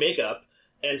heavy makeup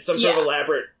and some sort of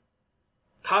elaborate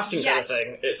costume kind of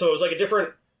thing. So it was like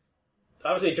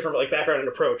obviously a different like background and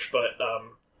approach, but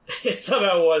it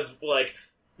somehow was like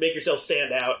make yourself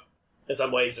stand out in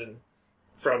some ways and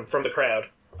from the crowd.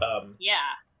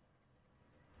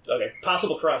 Okay,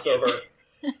 possible crossover.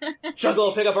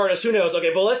 Juggalo pickup artist, who knows?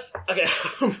 Okay, but let's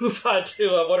move on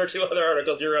to one or two other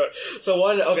articles you wrote.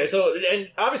 And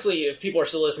obviously if people are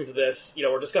still listening to this,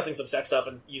 we're discussing some sex stuff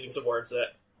and using some words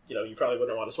that, you probably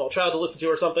wouldn't want a small child to listen to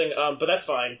or something, but that's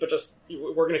fine, but just,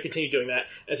 we're going to continue doing that.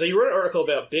 And so you wrote an article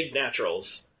about big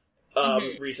naturals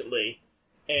recently,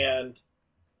 and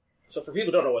so for people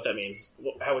who don't know what that means,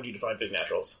 how would you define big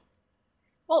naturals?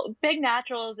 Well, big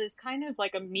naturals is kind of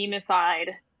like a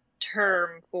memeified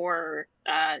term for,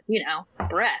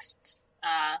 breasts,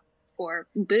 or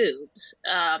boobs.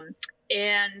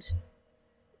 And,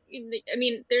 I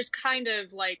mean, there's kind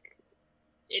of like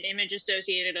an image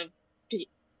associated of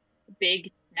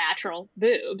big natural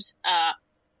boobs,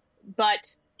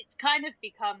 but it's kind of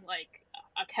become like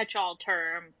a catch-all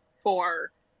term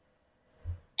for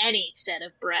any set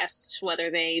of breasts,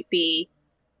 whether they be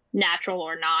natural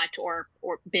or not, or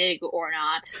big or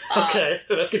not. Okay,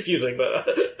 that's confusing, but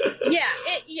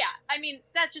I mean,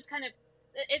 that's just kind of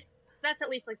it. That's at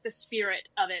least like the spirit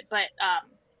of it. But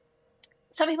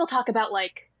some people talk about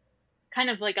like kind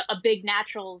of like a big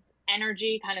naturals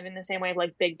energy, kind of in the same way of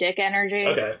like big dick energy.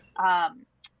 Okay.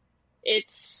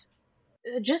 It's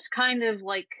just kind of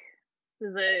like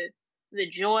the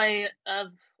joy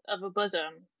of a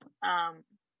bosom.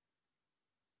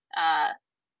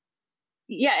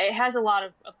 It has a lot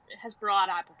of it has broad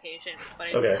applications, but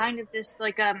it's kind of just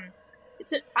like I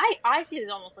see it as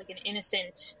almost like an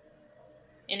innocent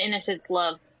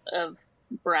love of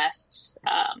breasts,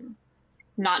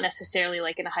 not necessarily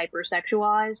like in a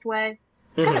hypersexualized way.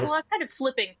 Mm-hmm. Kind of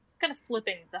flipping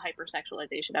the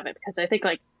hypersexualization of it, because I think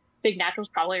like big naturals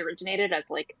probably originated as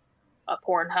like a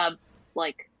Pornhub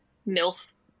like MILF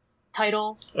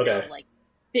title, like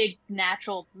big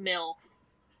natural MILF,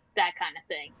 that kind of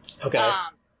thing. Okay.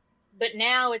 But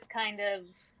now it's kind of,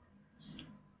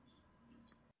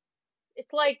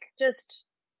 it's like just,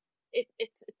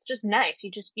 it's just nice.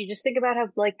 You just think about how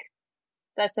like,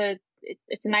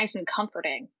 it's nice and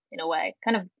comforting in a way,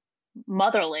 kind of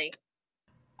motherly,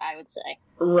 I would say.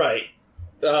 Right.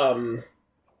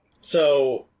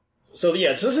 So this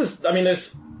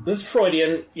is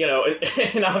Freudian,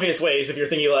 in obvious ways, if you're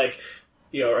thinking like,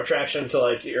 attraction to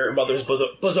like your mother's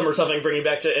bosom or something, bringing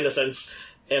back to innocence,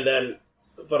 and then,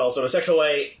 but also in a sexual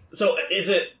way. So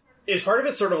is part of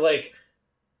it sort of like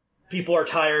people are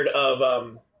tired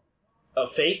of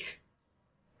fake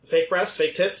breasts,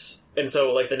 fake tits, and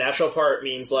so like the natural part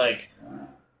means like,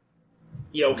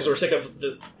 because we're sick of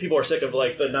people are sick of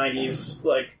like the 90s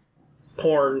like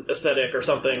porn aesthetic or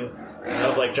something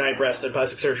of like giant breasts and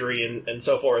plastic surgery and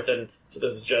so forth, and so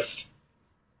this is just.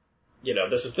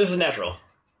 This is natural.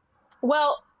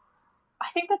 Well, I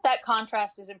think that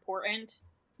contrast is important,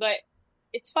 but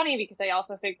it's funny because I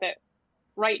also think that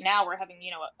right now we're having,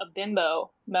 a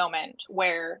bimbo moment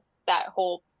where that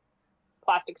whole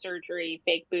plastic surgery,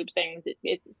 fake boobs things.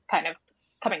 It's kind of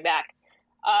coming back.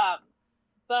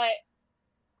 But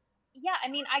yeah, I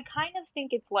mean, I kind of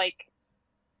think it's like,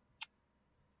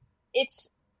 it's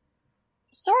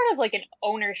sort of like an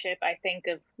ownership, I think,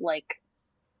 of like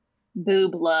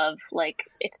boob love. Like,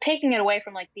 it's taking it away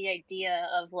from like the idea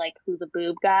of like who the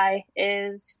boob guy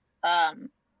is,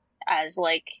 as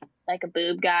like a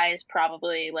boob guy is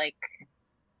probably like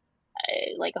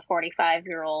a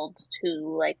 45-year-old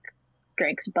who like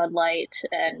drinks Bud Light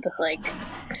and like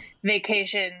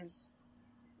vacations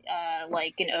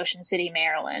like in Ocean City,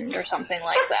 Maryland or something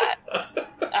like that.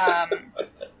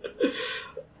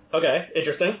 Okay,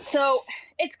 interesting. So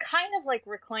it's kind of like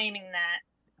reclaiming that,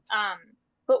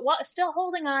 but still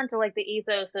holding on to like the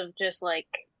ethos of just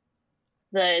like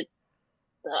an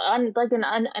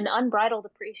unbridled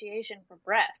appreciation for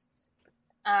breasts.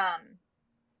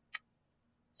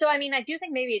 So I mean, I do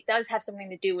think maybe it does have something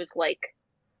to do with like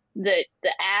the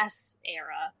ass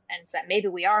era, and that maybe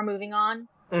we are moving on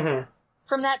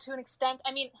from that to an extent.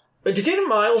 I mean, but didn't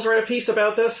Miles write a piece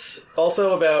about this?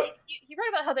 Also about he wrote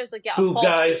about how there's like boob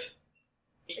guys.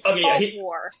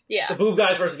 War. Yeah, the boob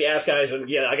guys versus the ass guys, and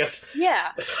I guess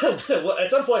at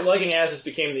some point liking asses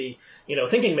became the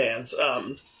thinking man's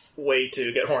way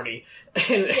to get horny,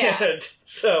 and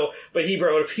so, but he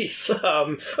wrote a piece.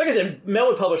 Like I said, Mel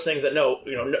would publish things that no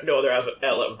other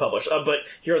outlet would publish. But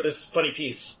he wrote this funny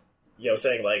piece,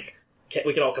 saying like,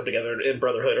 we can all come together in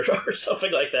brotherhood or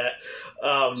something like that.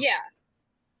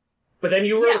 But then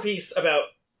you wrote a piece about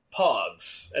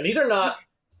pogs, and these are not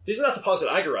the pogs that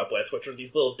I grew up with, which were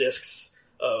these little discs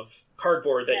of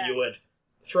cardboard that you would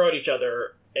throw at each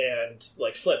other and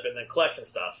like flip and then collect and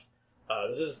stuff.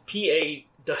 This is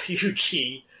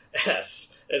PAWGS,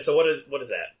 and so what is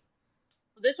that?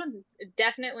 Well, this one's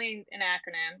definitely an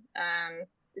acronym.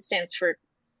 It stands for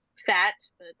FAT,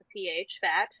 the PH,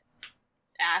 fat,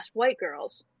 ass, white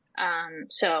girls.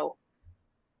 So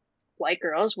white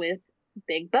girls with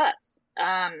big butts.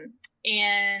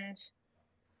 And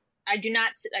I do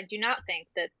not think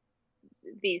that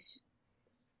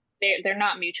they're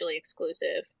not mutually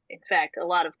exclusive. In fact, a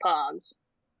lot of pogs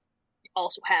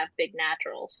also have big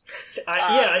naturals.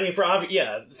 I mean,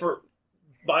 for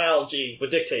biology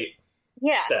would dictate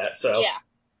that. So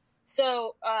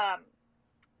So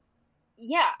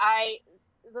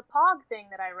the pog thing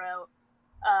that I wrote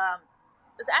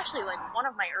was actually like one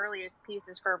of my earliest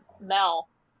pieces for Mel.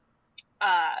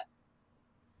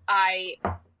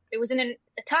 It was in a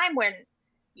time when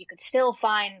you could still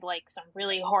find like some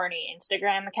really horny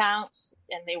Instagram accounts,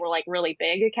 and they were like really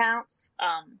big accounts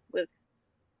with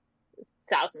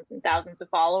thousands and thousands of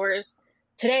followers.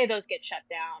 Today, those get shut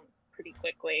down pretty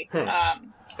quickly.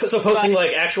 So posting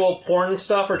like actual porn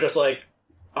stuff, or just like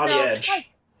on the edge? Like,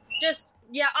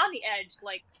 on the edge,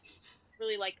 like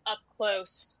really like up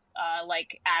close,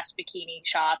 like ass bikini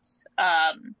shots.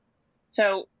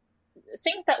 So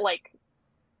things that like,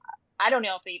 I don't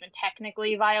know if they even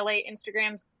technically violate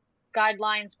Instagram's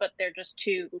guidelines, but they're just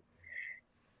too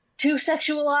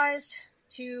sexualized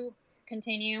to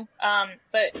continue.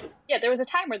 But yeah, there was a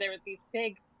time where there were these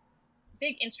big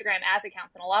Instagram ass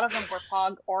accounts, and a lot of them were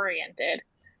pog oriented.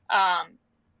 And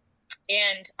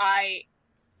I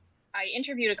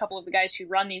interviewed a couple of the guys who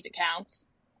run these accounts.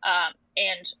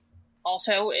 And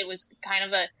also it was kind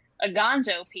of a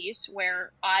gonzo piece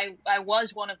where I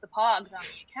was one of the pogs on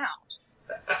the account.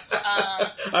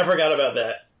 I forgot about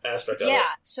that aspect of it.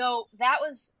 Yeah, so that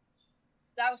was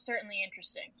certainly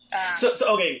interesting. So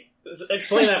okay,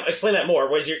 explain that more.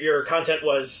 Was your content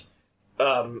was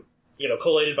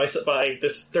collated by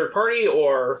this third party,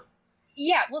 or?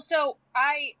 Yeah, well, so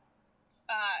I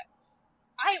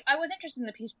was interested in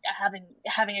the piece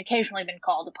having occasionally been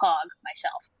called a pog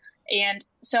myself, and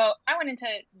so I went into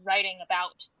writing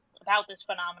about this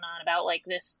phenomenon, about like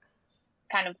this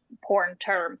kind of porn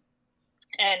term.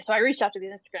 And so I reached out to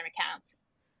these Instagram accounts,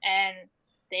 and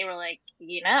they were like,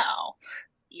 you're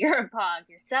a pog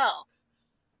yourself.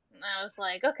 And I was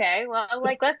like, okay, well,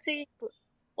 like, let's see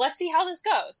how this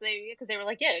goes. Because they were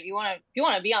like, yeah, if you want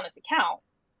to be on this account,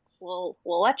 we'll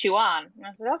let you on. And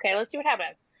I said, okay, let's see what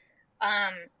happens.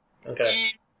 Okay.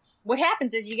 And what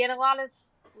happens is you get a lot of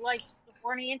like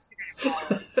horny Instagram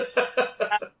followers.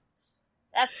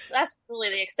 That's really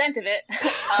the extent of it.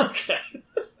 Okay.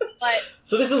 But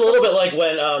so this is a little bit like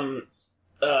when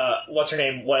what's her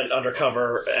name went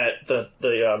undercover at the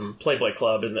Playboy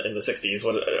Club in the 60s,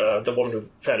 when the woman who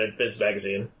founded Biz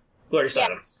Magazine, Gloria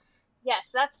Steinem.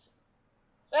 Yes, that's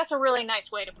a really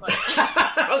nice way to put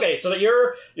it. Okay, so that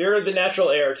you're the natural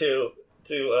heir to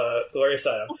Gloria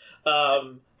Steinem,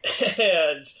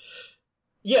 and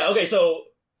okay, so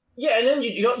and then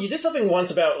you did something once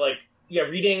about like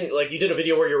reading, like, you did a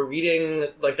video where you were reading,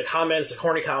 like, the comments, the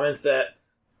corny comments that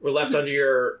were left under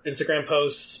your Instagram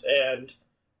posts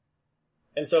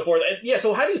and so forth. And yeah,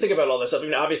 so how do you think about all this stuff? I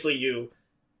mean, obviously you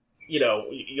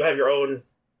have your own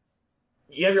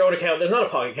account. There's not a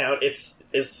Pog account. It's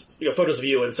photos of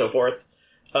you and so forth.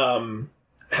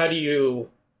 How do you,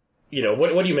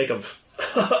 what do you make of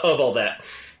of all that?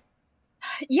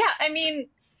 Yeah, I mean,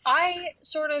 I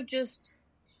sort of just,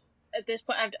 at this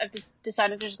point, I've just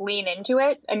decided to just lean into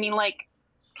it. I mean, like,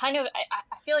 kind of,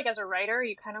 I feel like as a writer,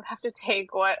 you kind of have to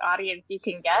take what audience you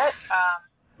can get.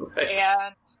 Right.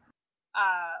 And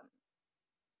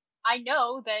I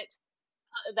know that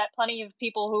plenty of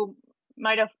people who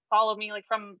might have followed me, like,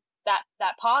 from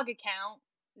that Pog account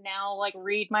now, like,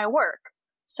 read my work.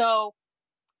 So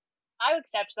I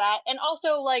accept that. And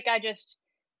also, like, I just,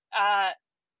 I'm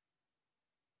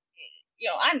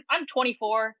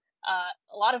 24.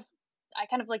 I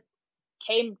kind of, like,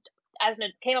 came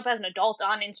up as an adult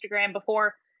on Instagram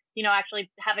before,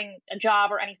 actually having a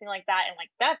job or anything like that. And, like,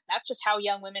 that's just how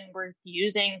young women were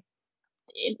using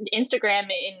Instagram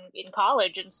in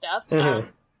college and stuff. Mm-hmm.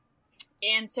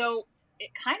 And so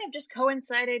it kind of just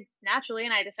coincided naturally,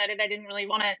 and I decided I didn't really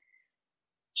want to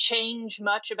change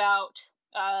much about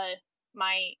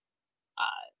my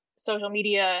social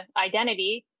media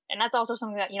identity. And that's also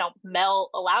something that, Mel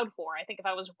allowed for. I think if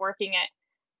I was working at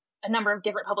a number of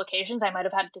different publications, I might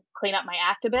have had to clean up my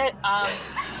act a bit.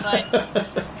 But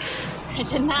I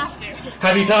didn't have to.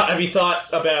 Have you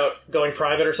thought about going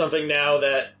private or something now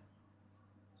that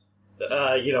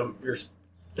you're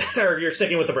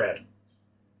sticking with the brand?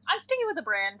 I'm sticking with the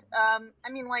brand. I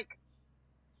mean, like,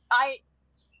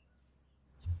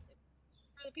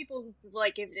 for the people who,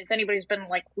 like, if anybody's been,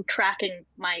 like, tracking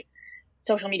my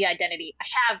social media identity, I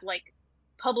have, like,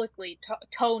 publicly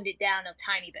toned it down a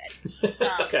tiny bit.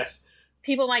 Okay.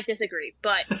 People might disagree,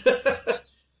 but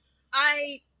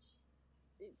I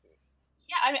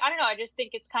don't know. I just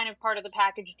think it's kind of part of the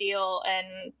package deal,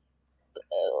 and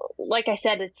like I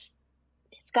said, it's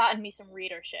gotten me some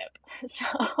readership, so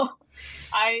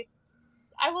I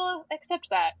will accept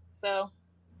that. So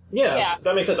yeah,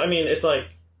 that makes sense. I mean, it's like,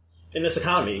 in this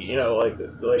economy, you got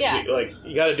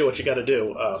to do what you got to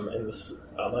do in this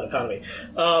online economy.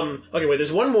 Okay, wait.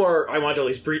 There's one more I want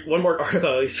to one more article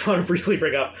I at least want to briefly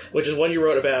bring up, which is one you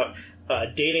wrote about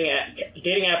dating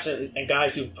apps and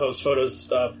guys who post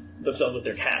photos of themselves with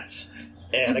their cats.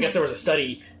 And I guess there was a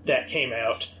study that came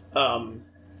out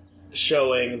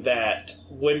showing that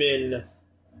women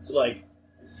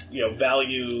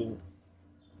value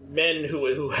men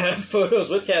who have photos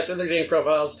with cats in their dating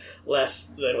profiles less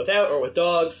than without, or with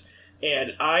dogs.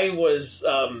 And I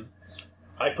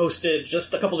posted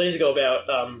just a couple days ago about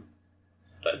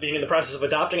being in the process of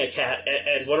adopting a cat,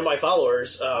 and one of my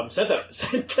followers sent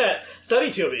that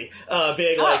study to me,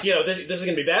 being like, this is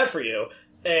going to be bad for you.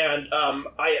 And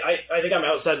I think I'm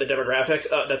outside the demographic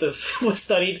that this was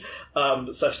studied,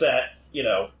 such that,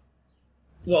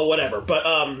 well, whatever. But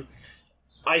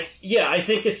I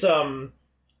think it's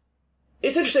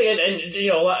interesting, and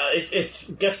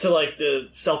it gets to, like, the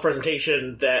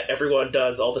self-presentation that everyone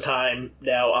does all the time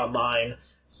now online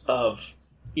of,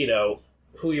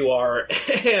 who you are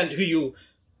and who you,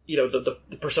 the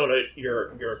persona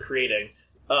you're creating.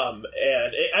 And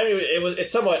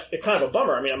it's kind of a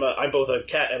bummer. I mean, I'm both a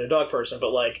cat and a dog person,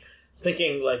 but, like,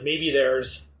 thinking, like, maybe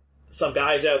there's some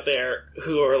guys out there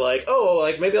who are like, oh,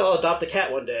 like, maybe I'll adopt a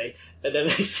cat one day, and then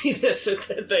they see this and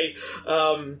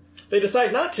then they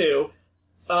decide not to.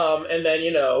 And then,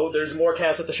 there's more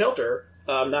cats at the shelter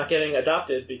not getting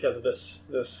adopted because of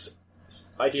this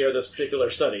idea of this particular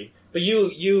study. But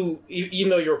you even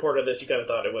though you reported this, you kind of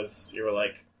thought you were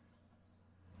like,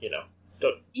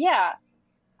 don't... Yeah.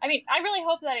 I mean, I really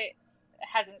hope that it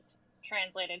hasn't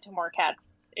translated to more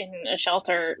cats in a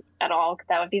shelter at all, because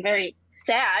that would be very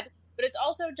sad. But it's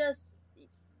also just,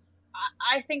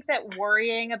 I think that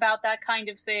worrying about that kind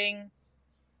of thing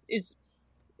it's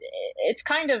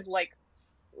kind of like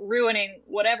ruining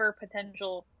whatever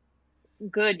potential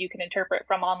good you can interpret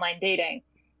from online dating.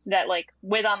 That, like,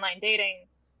 with online dating,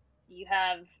 you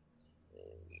have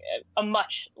a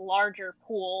much larger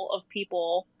pool of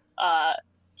people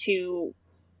who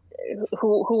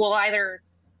will either,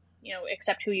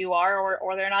 accept who you are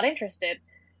or they're not interested.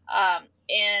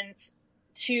 And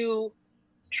to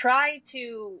try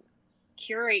to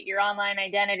curate your online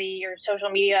identity, your social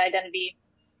media identity,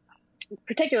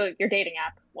 particularly your dating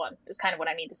app one is kind of what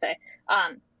I mean to say,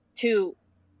 to,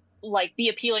 like, be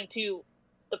appealing to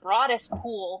the broadest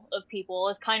pool of people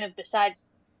is kind of besides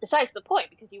the point,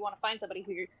 because you want to find somebody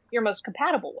who you're most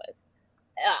compatible with.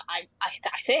 I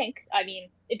think. I mean,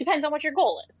 it depends on what your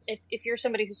goal is. If you're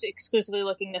somebody who's exclusively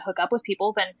looking to hook up with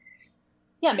people, then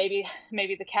yeah, maybe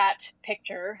the cat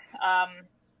picture,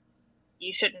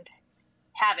 you shouldn't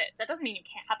have it. That doesn't mean you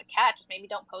can't have a cat. Just maybe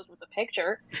don't pose with a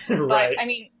picture. Right. But I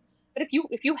mean, but if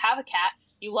you have a cat,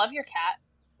 you love your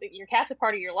cat's a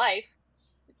part of your life.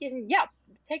 Yeah,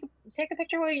 take a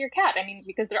picture with your cat. I mean,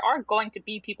 because there are going to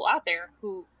be people out there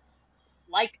who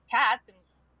like cats and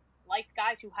like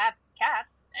guys who have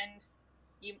cats, and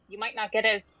you might not get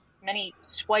as many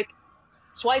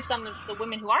swipes on the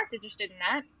women who aren't interested in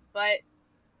that, but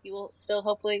you will still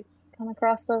hopefully come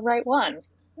across the right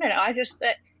ones. I don't know. I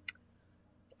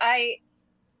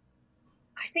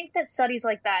think that studies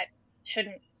like that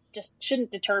shouldn't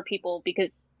deter people,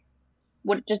 because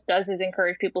what it just does is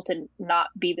encourage people to not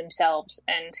be themselves.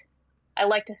 And I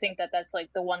like to think that that's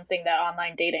like the one thing that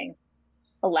online dating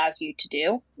allows you to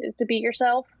do, is to be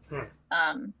yourself.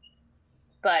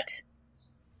 But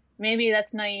maybe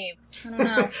that's naive. I don't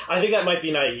know. I think that might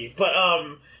be naive, but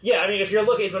yeah. I mean, if you're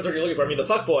looking, that's what you're looking for. I mean, the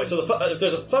fuckboy. So if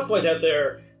there's a fuckboys out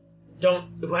there,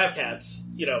 who have cats,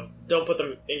 don't put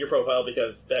them in your profile,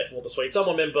 because that will dissuade some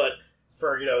women. But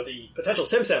for the potential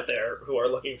simps out there who are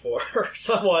looking for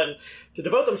someone to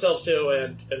devote themselves to,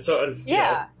 and so on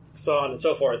and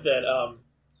so forth, then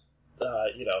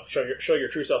show your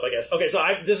true self, I guess. Okay, so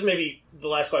this is maybe the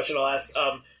last question I'll ask.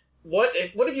 What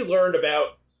have you learned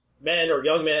about men or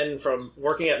young men from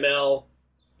working at Mel?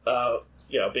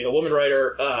 Being a woman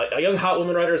writer, a young hot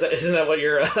woman writer. Isn't that what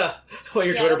your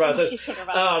Twitter bio says?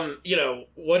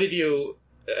 What did you?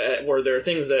 Were there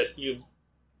things that you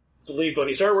believed when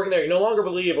you started working there you no longer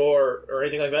believe, or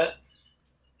anything like that?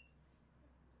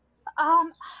 I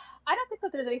don't think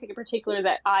that there's anything in particular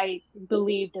that I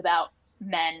believed about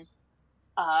men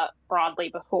broadly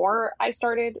before I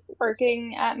started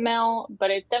working at Mel,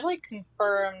 but it definitely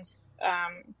confirmed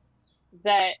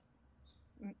that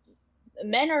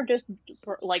men are just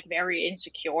like very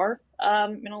insecure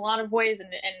in a lot of ways, and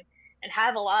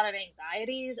have a lot of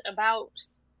anxieties about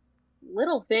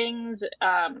little things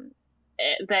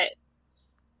that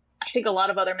I think a lot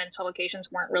of other men's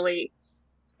publications weren't really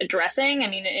addressing. I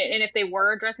mean, and if they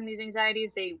were addressing these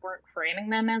anxieties, they weren't framing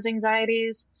them as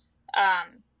anxieties. I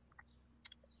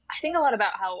think a lot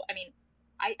about how, I mean,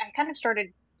 I kind of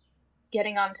started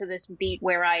getting onto this beat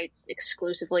where I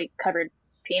exclusively covered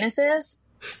penises.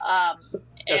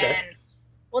 And,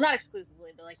 well, not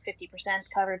exclusively, but like 50%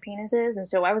 covered penises. And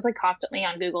so I was like constantly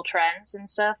on Google Trends and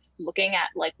stuff, looking at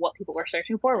like what people were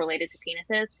searching for related to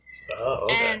penises. Oh,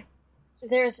 okay. And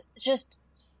there's just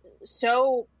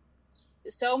so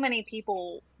many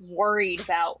people worried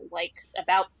about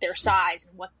their size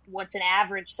and what's an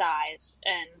average size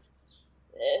and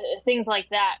things like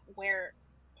that, where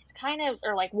it's kind of,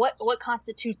 or like what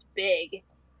constitutes big.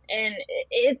 And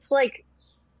it's like,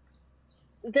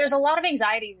 there's a lot of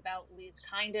anxieties about these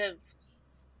kind of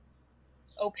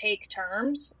opaque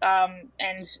terms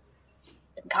and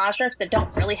constructs that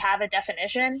don't really have a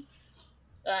definition.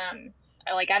 I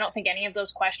don't think any of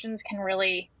those questions can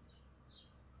really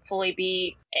fully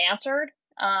be answered.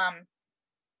 And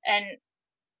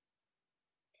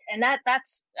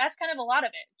that's kind of a lot of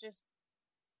it. Just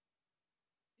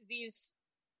these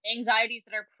anxieties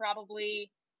that are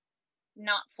probably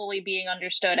not fully being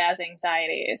understood as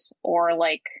anxieties, or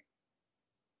like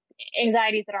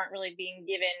anxieties that aren't really being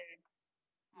given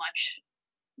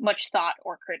much thought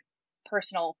or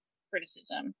personal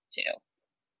criticism to.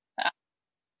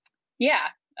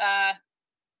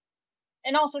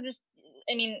 And also just,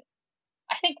 I mean,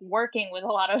 I think working with a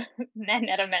lot of men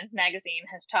at a men's magazine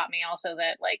has taught me also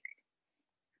that like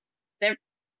they're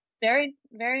very,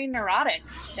 very neurotic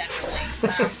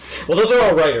generally. Well, those are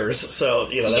all writers, so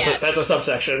that's a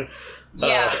subsection.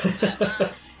 Yeah,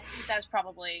 that's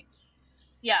probably.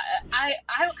 Yeah, I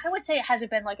would say it hasn't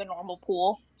been like a normal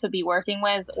pool to be working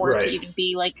with, or to even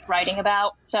be like writing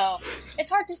about. So it's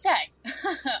hard to say.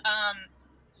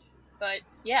 But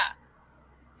yeah,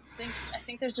 I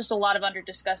think there's just a lot of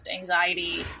under-discussed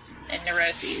anxiety and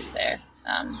neuroses there.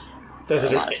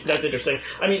 That's interesting.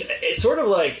 I mean, it's sort of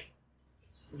like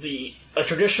a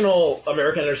traditional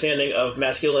American understanding of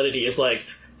masculinity is like,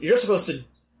 you're just supposed to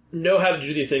know how to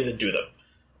do these things and do them.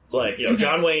 Like,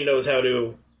 John Wayne knows how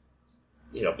to,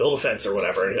 build a fence or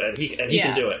whatever, and he can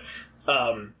do it.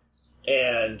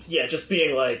 And yeah, just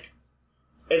being like,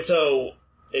 and so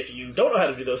if you don't know how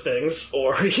to do those things,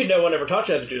 or no one ever taught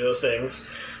you how to do those things,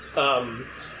 where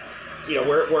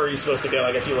are you supposed to go?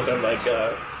 I guess you look on like,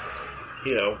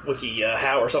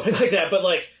 WikiHow or something like that. But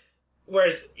like,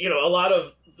 whereas a lot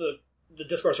of the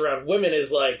discourse around women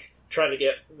is like trying to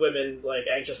get women like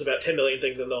anxious about 10 million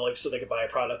things, and they'll like so they can buy a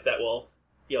product that will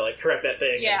like correct that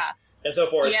thing, Yeah. and so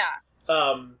forth. Yeah.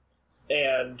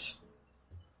 And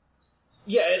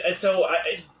so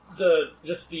I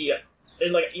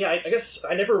guess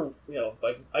I never,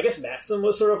 I guess Maxim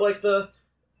was sort of like the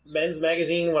men's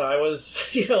magazine when I was,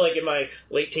 like in my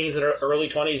late teens and early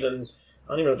 20s, and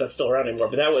I don't even know if that's still around anymore,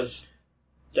 but that was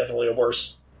definitely a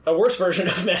worse version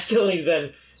of masculinity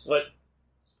than what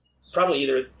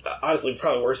probably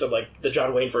probably worse than like the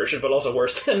John Wayne version, but also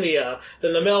worse than the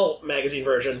Mel magazine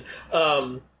version.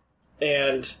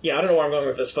 And yeah, I don't know where I'm going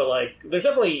with this, but like, there's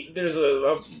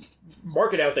a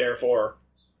market out there for,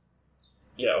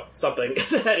 something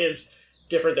that is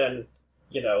different than,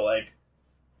 like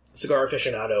Cigar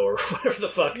Aficionado or whatever the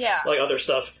fuck, like other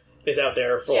stuff is out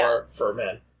there for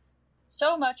men.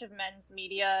 So much of men's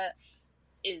media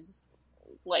is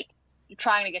like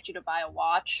trying to get you to buy a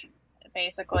watch.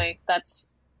 Basically, that's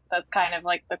kind of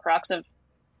like the crux of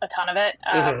a ton of it.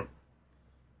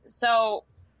 So.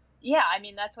 Yeah, I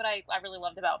mean, that's what I really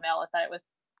loved about Mel, is that it was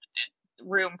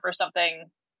room for something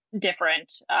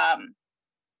different.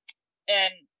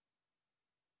 And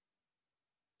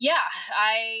yeah,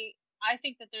 I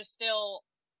think that there's still,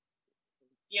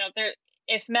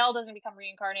 if Mel doesn't become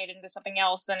reincarnated into something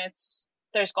else, then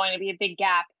there's going to be a big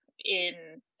gap in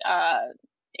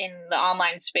the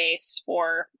online space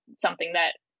for something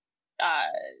that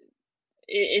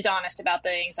is honest about the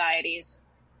anxieties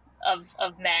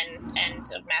of men and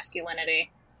of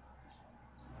masculinity.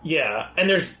 Yeah, and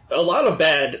there's a lot of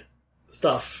bad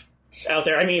stuff out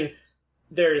there. I mean,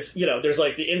 there's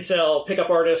like the incel pickup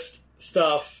artist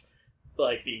stuff,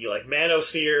 like the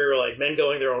manosphere, like men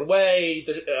going their own way.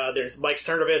 There's Mike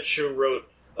Cernovich, who wrote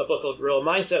a book called Gorilla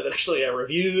Mindset that actually I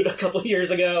reviewed a couple of years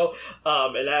ago,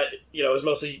 and that is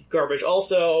mostly garbage.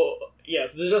 Also,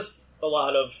 yes, there's just a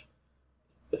lot of,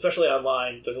 especially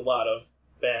online, there's a lot of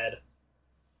bad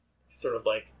sort of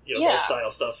like lifestyle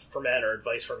stuff for men or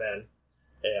advice for men,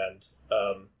 and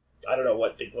I don't know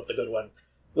what the good one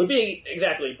would be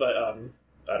exactly, but I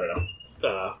don't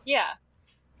know.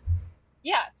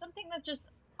 Yeah, something that's just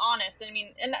honest. I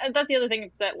mean, and that's the other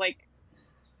thing, that like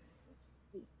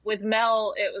with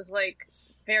Mel, it was like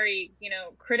very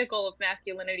critical of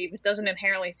masculinity, but doesn't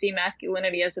inherently see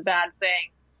masculinity as a bad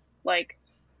thing. Like,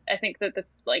 I think that the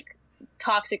like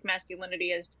toxic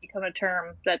masculinity has become a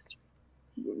term that's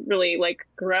really like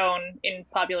grown in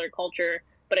popular culture,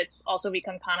 but it's also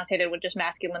become connotated with just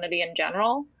masculinity in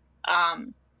general.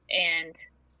 And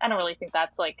I don't really think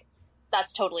that's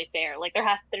totally fair. Like there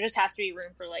just has to be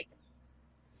room for like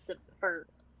for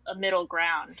a middle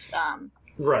ground.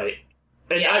 Right.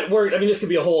 And I mean, this could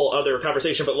be a whole other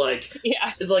conversation, but like,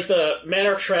 like the men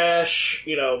are trash,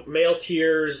 male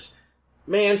tears,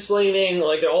 mansplaining,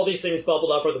 like all these things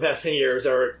bubbled up over the past 10 years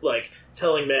are like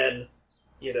telling men,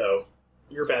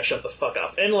 you're bad, shut the fuck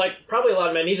up. And, like, probably a lot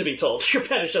of men need to be told, you're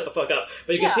bad, shut the fuck up.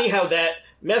 But you can see how that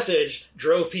message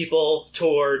drove people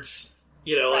towards,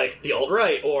 like, the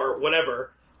alt-right or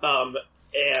whatever.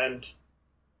 And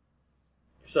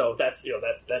so that's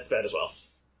bad as well.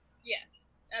 Yes,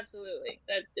 absolutely.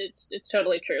 That it's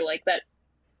totally true. Like, that,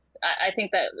 I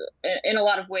think that in a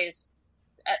lot of ways,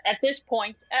 at this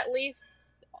point, at least,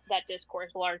 that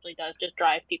discourse largely does just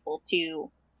drive people to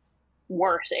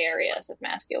worse areas of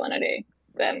masculinity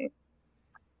than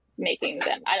making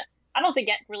them. I don't think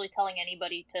really telling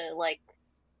anybody to like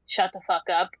shut the fuck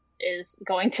up is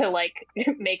going to like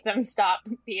make them stop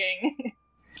being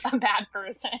a bad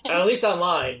person. At least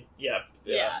online,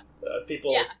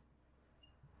 people.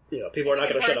 People are not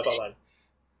going to shut up online.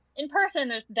 In person,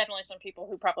 there's definitely some people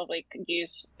who probably could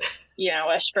use,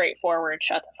 a straightforward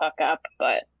shut the fuck up,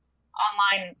 but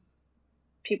online,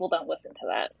 people don't listen to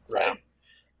that. So.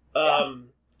 Right.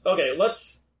 Okay,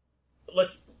 let's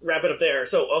wrap it up there.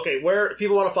 So, okay, where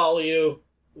people want to follow you,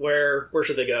 where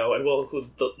should they go? And we'll include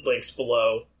the links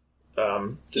below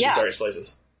to these various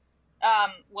places.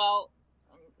 Well,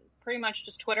 pretty much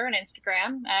just Twitter and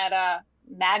Instagram at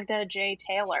Magda J.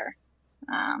 Taylor.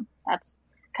 That's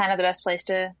kind of the best place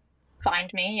to find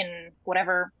me and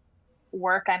whatever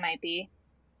work I might be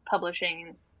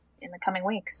publishing in the coming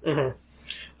weeks. Mm-hmm.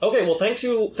 Okay, well, thank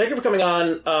you for coming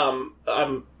on.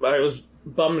 I was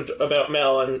bummed about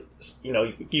Mel and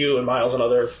you and Miles and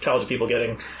other talented people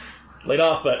getting laid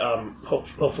off, but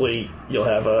hopefully you'll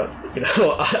have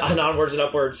an onwards and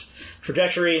upwards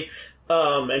trajectory.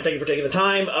 And thank you for taking the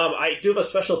time. I do have a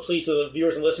special plea to the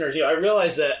viewers and listeners. I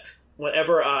realize that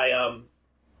whenever I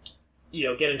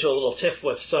get into a little tiff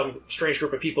with some strange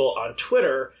group of people on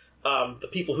Twitter, the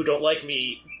people who don't like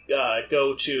me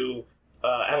go to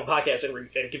Apple Podcasts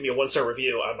and give me a 1-star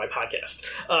review on my podcast.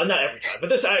 Not every time,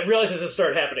 but I realize this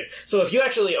started happening. So if you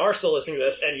actually are still listening to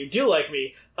this and you do like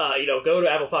me, go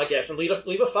to Apple Podcasts and leave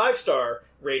a 5-star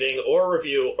rating or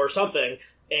review or something.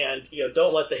 And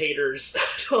don't let the haters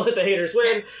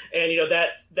win. And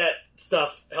that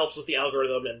stuff helps with the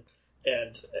algorithm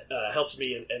and helps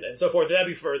me and so forth. That'd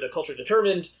be for the Culture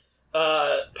Determined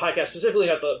podcast specifically,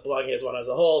 not the Blogging Heads one as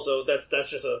a whole. So that's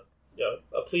just a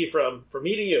plea from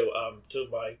me to you, to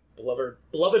my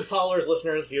beloved followers,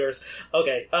 listeners, viewers.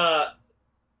 Okay,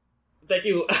 thank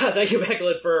you,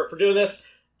 Becklin, for doing this,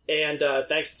 and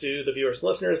thanks to the viewers and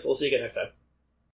listeners. We'll see you again next time.